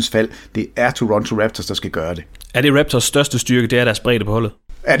kongens fald. Det er Toronto Raptors, der skal gøre det. Er det Raptors største styrke, det er deres bredde på holdet?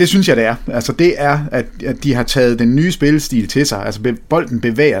 Ja, det synes jeg, det er. Altså, det er, at de har taget den nye spillestil til sig. Altså, bolden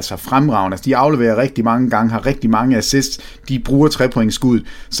bevæger sig fremragende. Altså, de afleverer rigtig mange gange, har rigtig mange assists. De bruger 3-pointsskud.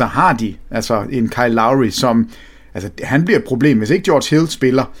 Så har de altså en Kyle Lowry, som... Altså, han bliver et problem. Hvis ikke George Hill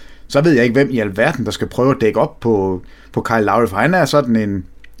spiller, så ved jeg ikke, hvem i alverden, der skal prøve at dække op på Kyle Lowry. For han er sådan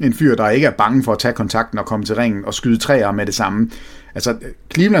en fyr, der ikke er bange for at tage kontakten og komme til ringen og skyde træer med det samme. Altså,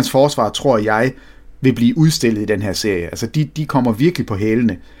 Clevelands forsvar, tror jeg, vil blive udstillet i den her serie. Altså, de kommer virkelig på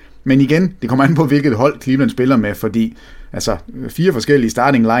hælene. Men igen, det kommer an på, hvilket hold Cleveland spiller med, fordi altså 4 forskellige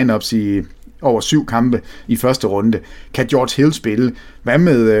starting lineups i over 7 kampe i første runde. Kan George Hill spille? Hvad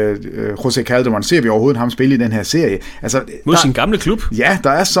med Jose Calderon? Ser vi overhovedet ham spille i den her serie? Altså, mod sin gamle klub? Ja,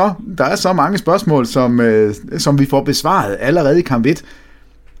 der er så mange spørgsmål, som vi får besvaret allerede i kamp 1.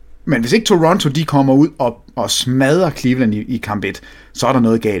 Men hvis ikke Toronto de kommer ud og smadrer Cleveland i kamp 1, så er der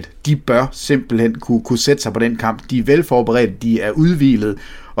noget galt. De bør simpelthen kunne sætte sig på den kamp. De er velforberedt, de er udhvilet,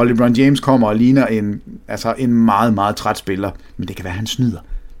 og LeBron James kommer og ligner en meget, meget træt spiller. Men det kan være, han snyder.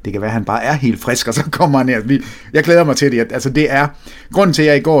 Det kan være, han bare er helt frisk, og så kommer han her. Jeg glæder mig til det. Altså, det er grunden til, at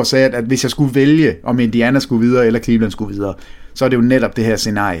jeg i går sagde, at hvis jeg skulle vælge, om Indiana skulle videre, eller Cleveland skulle videre, så er det jo netop det her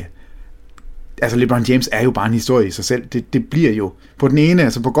scenarie. Altså, LeBron James er jo bare en historie i sig selv. Det bliver jo på den ene,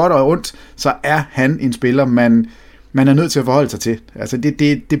 altså på godt og ondt, så er han en spiller, man er nødt til at forholde sig til. Altså,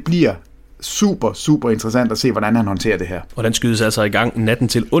 det bliver super, super interessant at se, hvordan han håndterer det her. Og den skydes altså i gang natten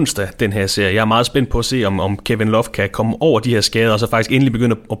til onsdag, den her serie. Jeg er meget spændt på at se, om Kevin Love kan komme over de her skader, og så faktisk endelig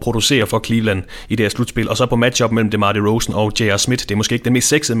begynde at producere for Cleveland i det her slutspil. Og så på matchup mellem DeMar DeRozan og J.R. Smith. Det er måske ikke den mest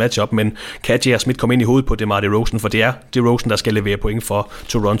sexede matchup, men kan J.R. Smith komme ind i hovedet på DeMar DeRozan, for det er DeRozan, der skal levere point for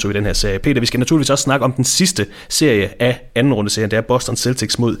Toronto i den her serie. Peter, vi skal naturligvis også snakke om den sidste serie af anden rundeserien. Det er Boston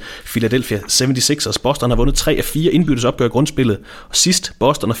Celtics mod Philadelphia 76ers. Boston har vundet 3 af 4 indbyrdes opgør i grundspillet, og sidst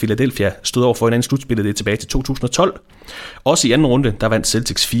Boston og Philadelphia stod over for hinanden i slutspillet, det er tilbage til 2012. Også i anden runde, der vandt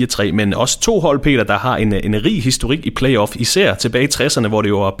Celtics 4-3, men også 2 hold, Peter, der har en rig historik i playoff, især tilbage i 60'erne, hvor det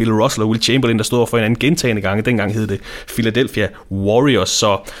jo var Bill Russell og Will Chamberlain, der stod over for hinanden gentagende gange. Dengang hed det Philadelphia Warriors,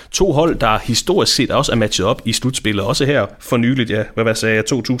 så 2 hold, der historisk set også er matchet op i slutspillet, også her for nyligt, ja, hvad sagde jeg,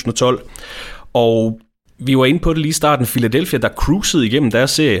 2012. Og vi var inde på det lige i starten, Philadelphia, der cruisede igennem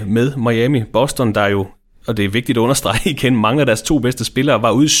deres serie med Miami. Boston, der jo, og det er vigtigt at understrege igen, mange af deres 2 bedste spillere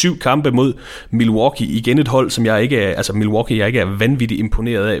var ude i 7 kampe mod Milwaukee. Igen et hold, som jeg ikke er vanvittigt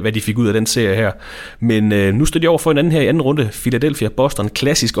imponeret af, hvad de fik ud af den serie her. Men nu står de over for hinanden her i anden runde. Philadelphia, Boston,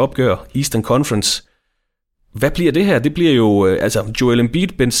 klassisk opgør, Eastern Conference. Hvad bliver det her? Det bliver jo Joel Embiid,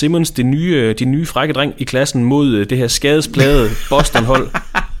 Ben Simmons, de nye frække dreng i klassen mod det her skadesplagede Boston-hold.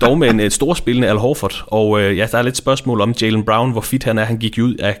 Dog med et storspillende Al Horford. Og der er lidt spørgsmål om Jaylen Brown, hvor fit han er. Han gik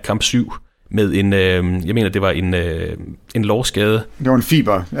ud af kamp 7 med en, jeg mener det var en lårskade. Det var en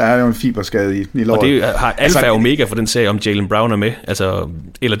fiber, ja, det var en fiberskade i låret. Og det har alfa og omega for den sag, om Jaylen Brown er med. Altså,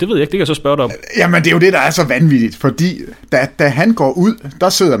 eller det ved jeg ikke, det kan jeg så spørge dig om. Jamen det er jo det, der er så vanvittigt, fordi da han går ud, der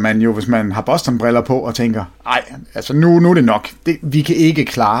sidder man jo, hvis man har Boston-briller på, og tænker, ej, altså nu er det nok. Vi kan ikke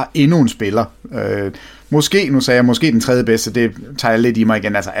klare endnu en spiller. Måske den tredje bedste, det tager jeg lidt i mig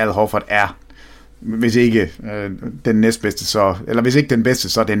igen, altså Al Horford er, hvis ikke den næstbedste, hvis ikke den bedste,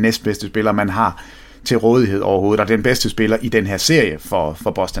 så er den næstbedste spiller, man har til rådighed overhovedet, og den bedste spiller i den her serie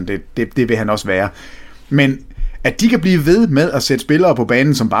for Boston, det vil han også være. Men at de kan blive ved med at sætte spillere på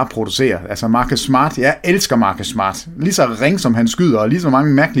banen, som bare producerer, altså Marcus Smart, jeg elsker Marcus Smart, lige så ring som han skyder, og lige så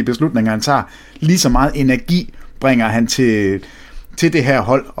mange mærkelige beslutninger han tager, lige så meget energi bringer han til det her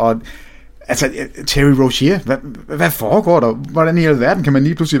hold, og altså, Terry Rozier, hvad foregår der? Hvordan i alverden kan man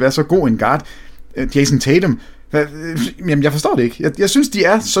lige pludselig være så god en guard? Jason Tatum, jamen jeg forstår det ikke. Jeg synes, de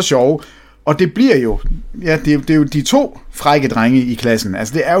er så sjove, og det bliver jo, ja, det er jo de 2 frække drenge i klassen.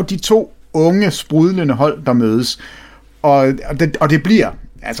 Altså, det er jo de 2 unge, sprudlende hold, der mødes. Og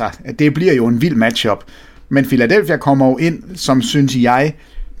det bliver jo en vild matchup. Men Philadelphia kommer jo ind, som synes jeg,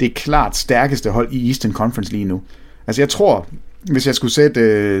 det er klart stærkeste hold i Eastern Conference lige nu. Altså, jeg tror, hvis jeg skulle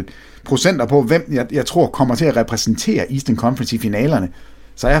sætte procenter på, hvem jeg tror kommer til at repræsentere Eastern Conference i finalerne,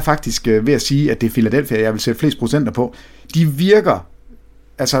 så er jeg faktisk ved at sige, at det er Philadelphia, jeg vil sætte flest procenter på. De virker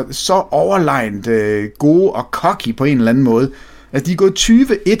altså så overlegent gode og cocky på en eller anden måde. Altså, de er gået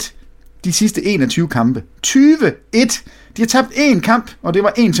 20-1 de sidste 21 kampe. 20-1! De har tabt 1 kamp, og det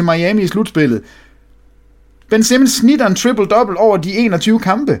var 1 til Miami i slutspillet. Ben Simmons snitter en triple-double over de 21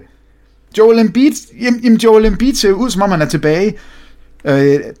 kampe. Joel Embiid ser ud, som om han er tilbage.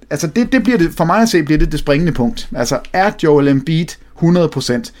 Altså, det bliver det, for mig at se, bliver det springende punkt. Altså, er Joel Embiid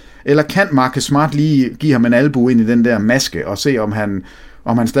 100%, eller kan Marcus Smart lige give ham en albue ind i den der maske, og se,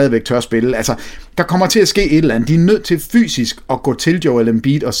 om han stadigvæk tør spille? Altså, der kommer til at ske et eller andet. De er nødt til fysisk at gå til Joel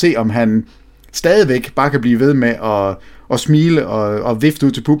Embiid, og se, om han stadigvæk bare kan blive ved med at smile og vifte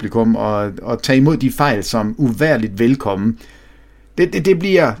ud til publikum, og tage imod de fejl, som uværligt velkommen. Det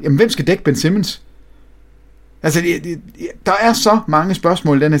bliver, jamen, hvem skal dække Ben Simmons? Altså, der er så mange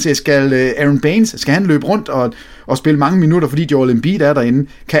spørgsmål i den her serie. Skal Aaron Baines, skal han løbe rundt og spille mange minutter, fordi Joel Embiid er derinde?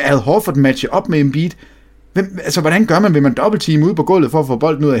 Kan Al Horford matche op med Embiid? Hvordan gør man? Vil man dobbeltteam ude på gulvet for at få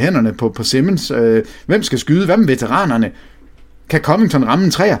bolden ud af hænderne på Simmons? Hvem skal skyde? Hvad med veteranerne? Kan Covington ramme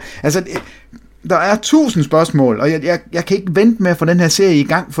en træer? Altså, der er 1000 spørgsmål, og jeg kan ikke vente med at få den her serie i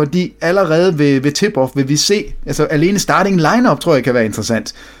gang, fordi allerede ved tip-off vil vi se, altså alene starting lineup tror jeg kan være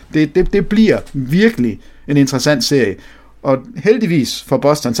interessant. Det bliver virkelig en interessant serie. Og heldigvis for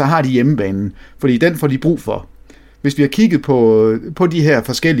Boston, så har de hjemmebanen, fordi den får de brug for. Hvis vi har kigget på de her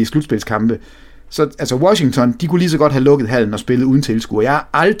forskellige slutspilskampe, så altså Washington, de kunne lige så godt have lukket hallen og spillet uden tilskuere. Jeg har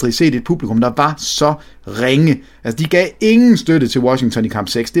aldrig set et publikum, der var så ringe. Altså, de gav ingen støtte til Washington i kamp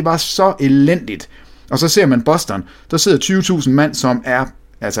 6. Det var så elendigt. Og så ser man Boston, der sidder 20.000 mand, som er,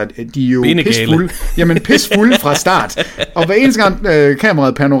 altså, de er jo pisfulde fra start. Og hver eneste gang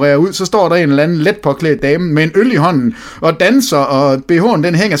kameraet panorerer ud, så står der en eller anden let påklædt dame med en øl i hånden, og danser, og BH'en,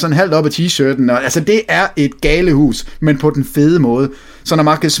 den hænger sådan halvt op af t-shirten. Og, altså, det er et galehus, men på den fede måde. Så når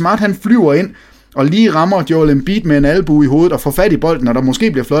Marcus Smart, han flyver ind, og lige rammer Joel Embiid med en albue i hovedet og får fat i bolden, og der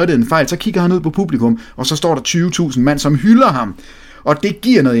måske bliver fløjtet en fejl, så kigger han ud på publikum, og så står der 20.000 mand, som hylder ham. Og det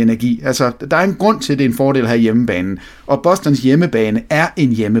giver noget energi. Altså, der er en grund til, at det er en fordel her hjemmebanen. Og Bostons hjemmebane er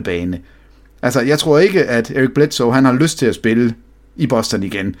en hjemmebane. Altså, jeg tror ikke, at Eric Bledsoe, han har lyst til at spille i Boston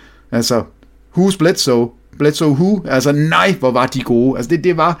igen. Altså, who's Bledsoe? Bledsoe who? Altså, nej, hvor var de gode.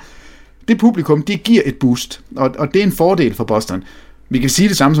 Altså, det publikum, det giver et boost. Og det er en fordel for Boston. Vi kan sige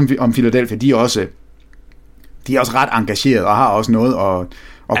det samme som om Philadelphia. De er også ret engageret og har også noget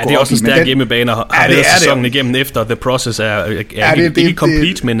at det er også en stærk hjemmebane, og har været sæsonen igennem efter The Process er ikke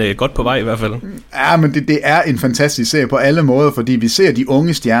complete, men godt på vej i hvert fald. Ja, men det er en fantastisk serie på alle måder, fordi vi ser de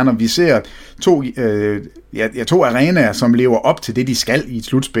unge stjerner, vi ser to arenaer, som lever op til det, de skal i et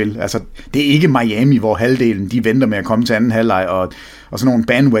slutspil. Altså, det er ikke Miami, hvor halvdelen de venter med at komme til anden halvleg, og sådan nogle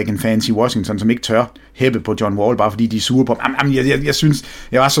bandwagon-fans i Washington, som ikke tør hæppe på John Wall, bare fordi de er sure på ham. Jeg synes,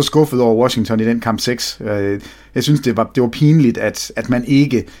 jeg var så skuffet over Washington i den kamp 6. Jeg synes, det var pinligt, at man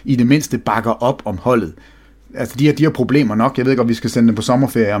ikke i det mindste bakker op om holdet. Altså, de har problemer nok. Jeg ved godt, vi skal sende dem på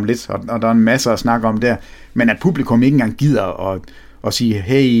sommerferie om lidt, og der er en masse at snakke om der. Men at publikum ikke engang gider og sige,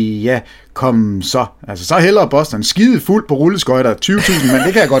 hey, ja, kom så. Altså, så hellere Boston. Skide fuldt på rulleskøjter. 20.000, men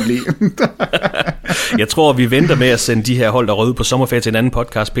det kan jeg godt lide. Jeg tror, vi venter med at sende de her hold, der røde på sommerferie til en anden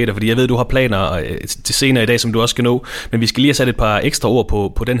podcast, Peter, fordi jeg ved, du har planer til senere i dag, som du også skal nå. Men vi skal lige have sat et par ekstra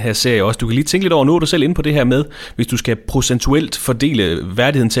ord på den her serie også. Du kan lige tænke lidt over, nu er du selv inde på det her med, hvis du skal procentuelt fordele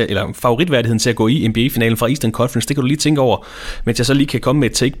favoritværdigheden til at gå i NBA-finalen fra Eastern Conference. Det kan du lige tænke over, mens jeg så lige kan komme med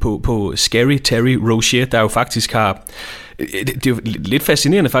et take på Scary Terry Rozier, der jo faktisk har... Det er jo lidt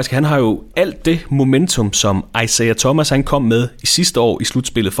fascinerende faktisk. Han har jo alt det momentum, som Isaiah Thomas han kom med i sidste år i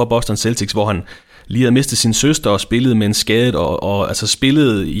slutspillet for Boston Celtics, hvor han lige havde mistet sin søster og spillede med en skade og altså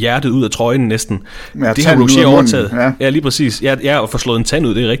spillede hjertet ud af trøjen næsten. Ja, det har Rozier overtaget. Ja, lige præcis. Og får slået en tand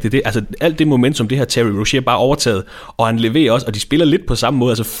ud, det er rigtigt. Altså alt det momentum, det har Terry Rozier bare overtaget, og han leverer også, og de spiller lidt på samme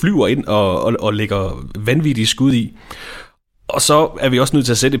måde, altså flyver ind og lægger vanvittige skud i. Og så er vi også nødt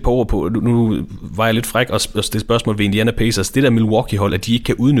til at sætte et par ord på, nu var jeg lidt fræk og stille spørgsmål ved Indiana Pacers, det der Milwaukee-hold, at de ikke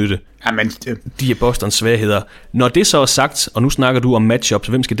kan udnytte de her Bostons svagheder. Når det så er sagt, og nu snakker du om matchups,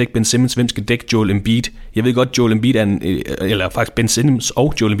 hvem skal dække Ben Simmons, hvem skal dække Joel Embiid. Jeg ved godt, Joel Embiid eller faktisk Ben Simmons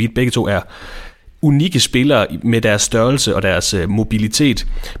og Joel Embiid, begge to er unikke spillere med deres størrelse og deres mobilitet.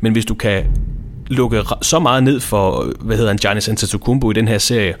 Men hvis du kan lukke så meget ned for, Giannis Antetokounmpo i den her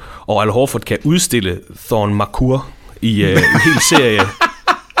serie, og Al Horford kan udstille Thorne Makur i en hel serie,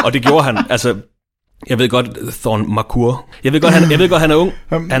 og det gjorde han. Altså, jeg ved godt, Thorne Makur. Jeg ved godt, han er ung.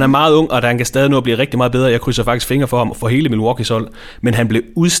 Han er meget ung, og han kan stadig nå at blive rigtig meget bedre. Jeg krydser faktisk fingre for ham for hele Milwaukees hold, men han blev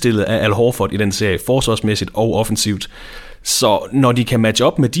udstillet af Al Horford i den serie, forsvarsmæssigt og offensivt. Så når de kan matche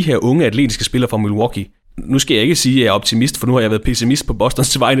op med de her unge atletiske spillere fra Milwaukee, nu skal jeg ikke sige, at jeg er optimist, for nu har jeg været pessimist på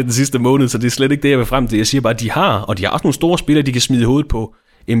Bostons vegne den sidste måned, så det er slet ikke det, jeg vil frem til. Jeg siger bare, at de har også nogle store spillere, de kan smide hovedet på.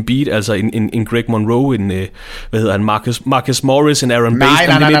 Embiid, altså en Greg Monroe, en Marcus Morris, en Aaron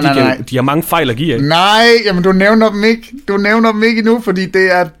Baines. Nej. De har mange fejl at give af. Nej, jamen du nævner dem ikke. Du nævner dem ikke endnu, fordi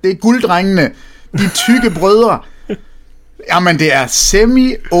det er gulddrengene. De tykke brødre. Jamen det er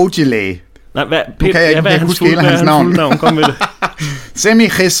Semi Ojeleye. Nej, hvad er hans fulde navn? Kom med det. Semi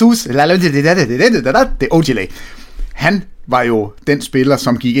Jesus. Det er Ojeleye. Han var jo den spiller,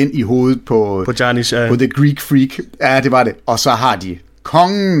 som gik ind i hovedet på Giannis, på The Greek Freak. Ja, det var det. Og så har de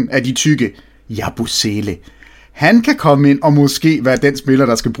kongen af de tykke, Yabusele. Han kan komme ind og måske være den spiller,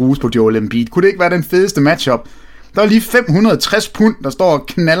 der skal bruges på Joel Embiid. Kunne det ikke være den fedeste matchup? Der er lige 560 pund, der står og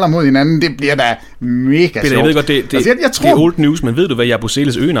knaller mod hinanden. Det bliver da mega sjovt. Jeg ved godt, det er old news, men ved du, hvad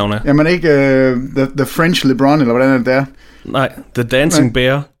Yabuseles øgenavn er? Jamen ikke the French LeBron, eller hvordan er det der? Nej, The Dancing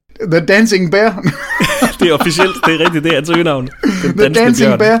Bear. The Dancing Bear? Det er officielt, det er rigtigt, det er hans øgenavn. The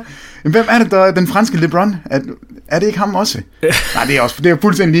Dancing Bear. Hvem er det, der er den franske LeBron? Er det ikke ham også? Nej, det er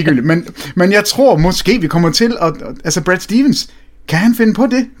fuldstændig ligegyldigt. Men jeg tror måske, vi kommer til at... Altså, Brad Stevens, kan han finde på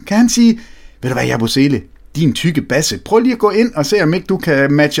det? Kan han sige, ved du hvad, Yabusele, din tykke basse, prøv lige at gå ind og se, om ikke du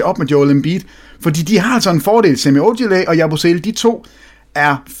kan matche op med Joel Embiid. Fordi de har altså en fordel. Semi Ojeleye og Yabusele, de to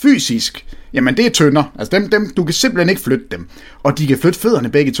er fysisk... Jamen, det er tønder. Altså, dem, du kan simpelthen ikke flytte dem. Og de kan flytte fødderne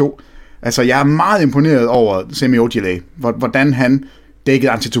begge to. Altså, jeg er meget imponeret over Semi Ojeleye, hvordan han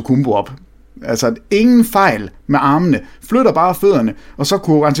dækkede Antetokounmpo op. Altså, ingen fejl med armene. Flytter bare fødderne, og så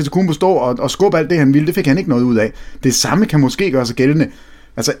kunne Antetokounmpo stå og skubbe alt det, han ville. Det fik han ikke noget ud af. Det samme kan måske gøre sig gældende.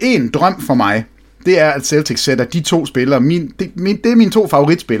 Altså, en drøm for mig, det er, at Celtics sætter de to spillere, det er mine to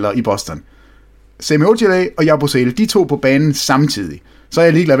favoritspillere i Boston. Semi Ojeleye og Yabusele, de to på banen samtidig. Så er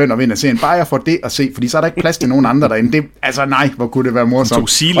jeg ligeglad ved at vinde serien. Bare jeg får det at se, fordi så er der ikke plads til nogen andre derinde. Altså nej, hvor kunne det være morsomt. To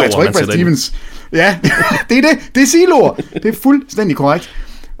siloer, jeg tror ikke, Brad Stevens... Ja, det er det. Det er siloer. Det er fuldstændig korrekt.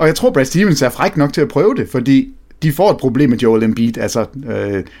 Og jeg tror, Brad Stevens er fræk nok til at prøve det, fordi de får et problem med Joel Embiid. Altså,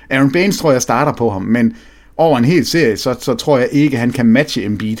 Aaron Baines tror jeg starter på ham, men over en hel serie, så tror jeg ikke, han kan matche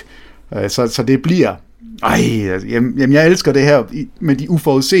Embiid. Så det bliver... Jamen, jeg elsker det her med de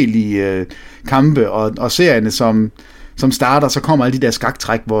uforudsigelige kampe og serierne, som starter, så kommer alle de der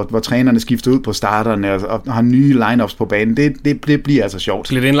skaktræk, hvor trænerne skifter ud på starterne og har nye lineups på banen. Det bliver altså sjovt.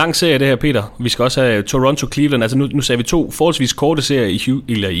 Det er en lang serie, det her, Peter. Vi skal også have Toronto-Cleveland. Altså nu sagde vi 2 forholdsvis korte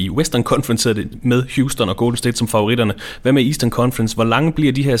serier i Western Conference med Houston og Golden State som favoritterne. Hvad med Eastern Conference? Hvor lange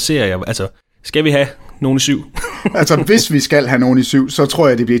bliver de her serier? Altså, skal vi have nogen i 7? Altså, hvis vi skal have nogen i 7, så tror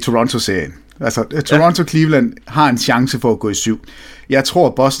jeg, det bliver Toronto-serien. Altså, Toronto-Cleveland har en chance for at gå i 7. Jeg tror,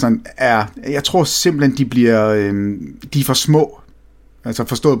 Boston jeg tror simpelthen, de er for små. Altså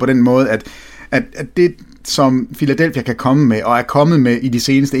forstået på den måde, at det, som Philadelphia kan komme med, og er kommet med i de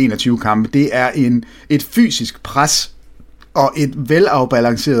seneste 21 kampe, det er et fysisk pres og et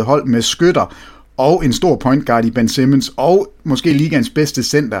velafbalanceret hold med skytter og en stor point guard i Ben Simmons, og måske ligaens bedste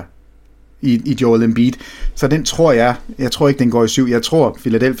center i Joel Embiid. Så den tror jeg tror ikke, den går i 7. Jeg tror,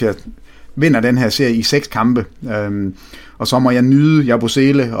 Philadelphia vinder den her serie i 6 kampe. Og så må jeg nyde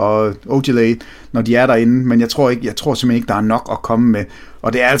Yabusele og Ogilvy, når de er derinde, men jeg tror simpelthen ikke, der er nok at komme med.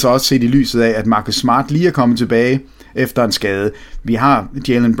 Og det er altså også set i lyset af, at Marcus Smart lige er kommet tilbage efter en skade. Vi har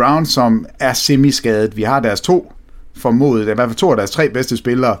Jaylen Brown, som er semi-skadet. Vi har deres 2 formodet, i hvert fald 2 af deres 3 bedste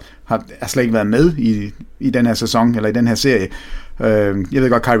spillere, har slet ikke været med i den her sæson, eller i den her serie. Jeg ved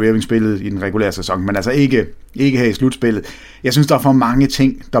godt, Kyrie Irving spillede i den regulære sæson, men altså ikke her i slutspillet. Jeg synes, der er for mange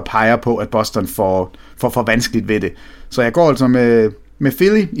ting, der peger på, at Boston får for vanskeligt ved det. Så jeg går altså med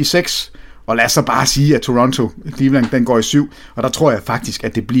Philly i 6, og lad os så bare sige, at Toronto-Cleveland, den går i 7, og der tror jeg faktisk,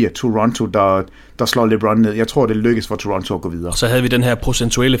 at det bliver Toronto, der slår LeBron ned. Jeg tror, det lykkes for Toronto at gå videre. Og så havde vi den her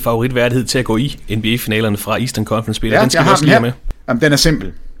procentuelle favoritværdighed til at gå i NBA-finalerne fra Eastern Conference-spiller. Ja, den skal vi også lige have med. Jamen, den er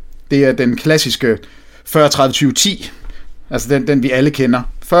simpel. Det er den klassiske 40-30-20-10. Altså den vi alle kender.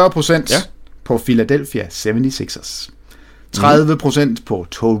 40% på Philadelphia 76ers. 30% på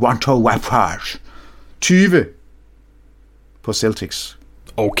Toronto Raptors. 20% på Celtics.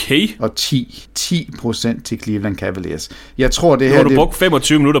 Okay. Og 10% til Cleveland Cavaliers. Jeg tror, det nu her... har du brugt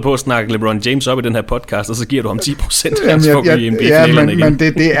 25 minutter på at snakke LeBron James op i den her podcast, og så giver du ham 10% for at blive NBA-finalerne igen. Men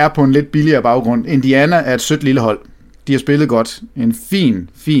det er på en lidt billigere baggrund. Indiana er et sødt lille hold. De har spillet godt. En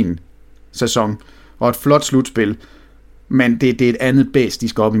fin sæson. Og et flot slutspil. Men det er et andet base, de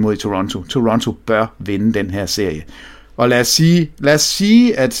skal op imod i Toronto. Toronto bør vinde den her serie. Og lad os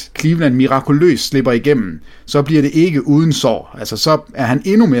sige, at Cleveland mirakuløst slipper igennem, så bliver det ikke uden sår. Altså, så er han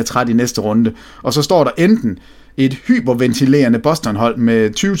endnu mere træt i næste runde. Og så står der enten et hyperventilerende Boston-hold med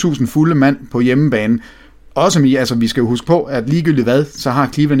 20.000 fulde mand på hjemmebane. Altså, vi skal jo huske på, at ligegyldigt hvad, så har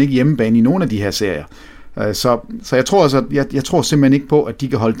Cleveland ikke hjemmebane i nogen af de her serier. Så jeg tror simpelthen ikke på, at de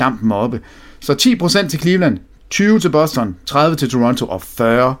kan holde dampen oppe. Så 10% til Cleveland, 20 til Boston, 30 til Toronto og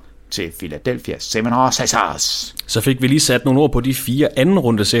 40 til Philadelphia 76ers. Så fik vi lige sat nogle ord på de 4 anden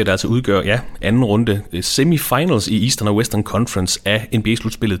runde serier, der altså udgør, anden runde semifinals i Eastern og Western Conference af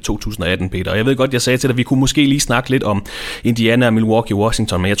NBA-slutspillet 2018, Peter. Og jeg ved godt, jeg sagde til dig, at vi kunne måske lige snakke lidt om Indiana og Milwaukee,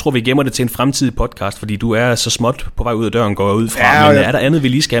 Washington, men jeg tror, vi gemmer det til en fremtidig podcast, fordi du er så småt på vej ud af døren, går ud fra. Men er der andet, vi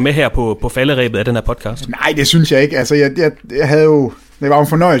lige skal have med her på falderæbet af den her podcast? Nej, det synes jeg ikke. Altså, jeg havde jo... Det var en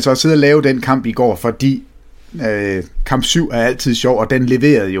fornøjelse at sidde og lave den kamp i går, fordi kamp 7 er altid sjov, og den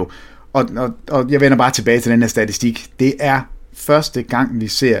leverede jo. Og jeg vender bare tilbage til den her statistik. Det er første gang, vi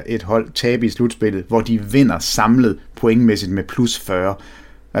ser et hold tabe i slutspillet, hvor de vinder samlet pointmæssigt med plus 40.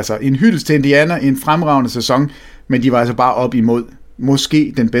 Altså en hyldest til Indiana, en fremragende sæson, men de var altså bare op imod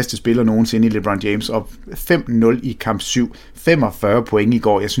måske den bedste spiller nogensinde i LeBron James, og 5-0 i kamp 7, 45 point i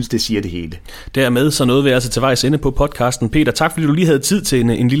går. Jeg synes, det siger det hele. Dermed så nåede vi altså til vejs ende på podcasten. Peter, tak fordi du lige havde tid til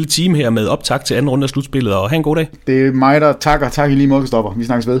en lille time her med optakt til anden runde af slutspillet, og have en god dag. Det er mig, der takker. Tak i lige måde, Kristoffer. Vi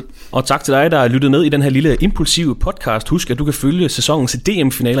snakkes ved. Og tak til dig, der har lyttet med i den her lille impulsive podcast. Husk, at du kan følge sæsonens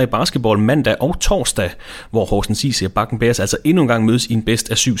DM-finaler i basketball mandag og torsdag, hvor Horsens IC og Bakken Bears altså endnu en gang mødes i en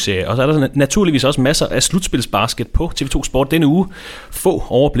bedst af 7-serie. Og så er der naturligvis også masser af slutspilsbasket på TV2 Sport denne uge. Få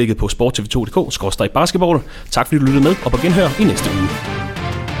overblikket på sporttv2.dk/basketball. Tak fordi du lyttede med, og på genhør i næste uge.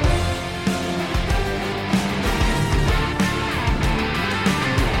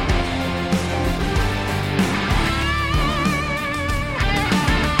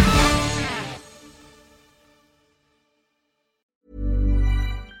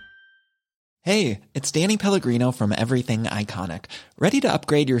 Hey, it's Danny Pellegrino from Everything Iconic. Ready to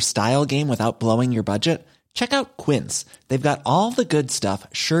upgrade your style game without blowing your budget? Check out Quince. They've got all the good stuff,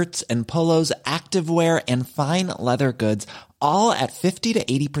 shirts and polos, activewear, and fine leather goods, all at 50 to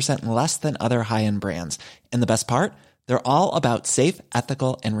 80% less than other high-end brands. And the best part? They're all about safe,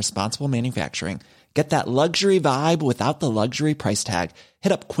 ethical, and responsible manufacturing. Get that luxury vibe without the luxury price tag.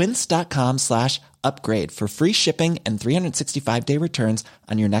 Hit up quince.com/upgrade for free shipping and 365-day returns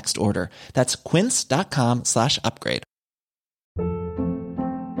on your next order. That's quince.com/upgrade.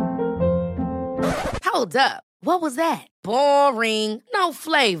 Hold up. What was that? Boring. No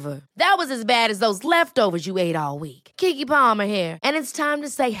flavor. That was as bad as those leftovers you ate all week. Keke Palmer here, and it's time to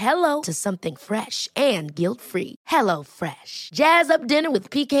say hello to something fresh and guilt-free. Hello Fresh. Jazz up dinner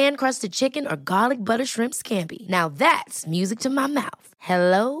with pecan-crusted chicken or garlic butter shrimp scampi. Now that's music to my mouth.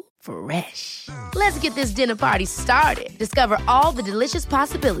 Hello Fresh. Let's get this dinner party started. Discover all the delicious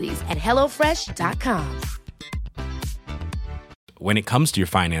possibilities at hellofresh.com. When it comes to your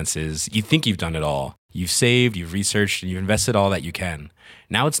finances, you think you've done it all. You've saved, you've researched, and you've invested all that you can.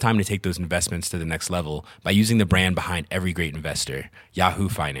 Now it's time to take those investments to the next level by using the brand behind every great investor, Yahoo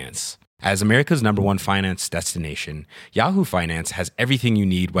Finance. As America's #1 finance destination, Yahoo Finance has everything you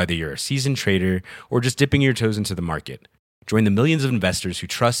need, whether you're a seasoned trader or just dipping your toes into the market. Join the millions of investors who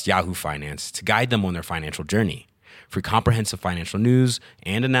trust Yahoo Finance to guide them on their financial journey. For comprehensive financial news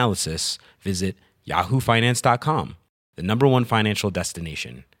and analysis, visit yahoofinance.com, the #1 financial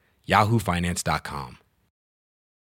destination, yahoofinance.com.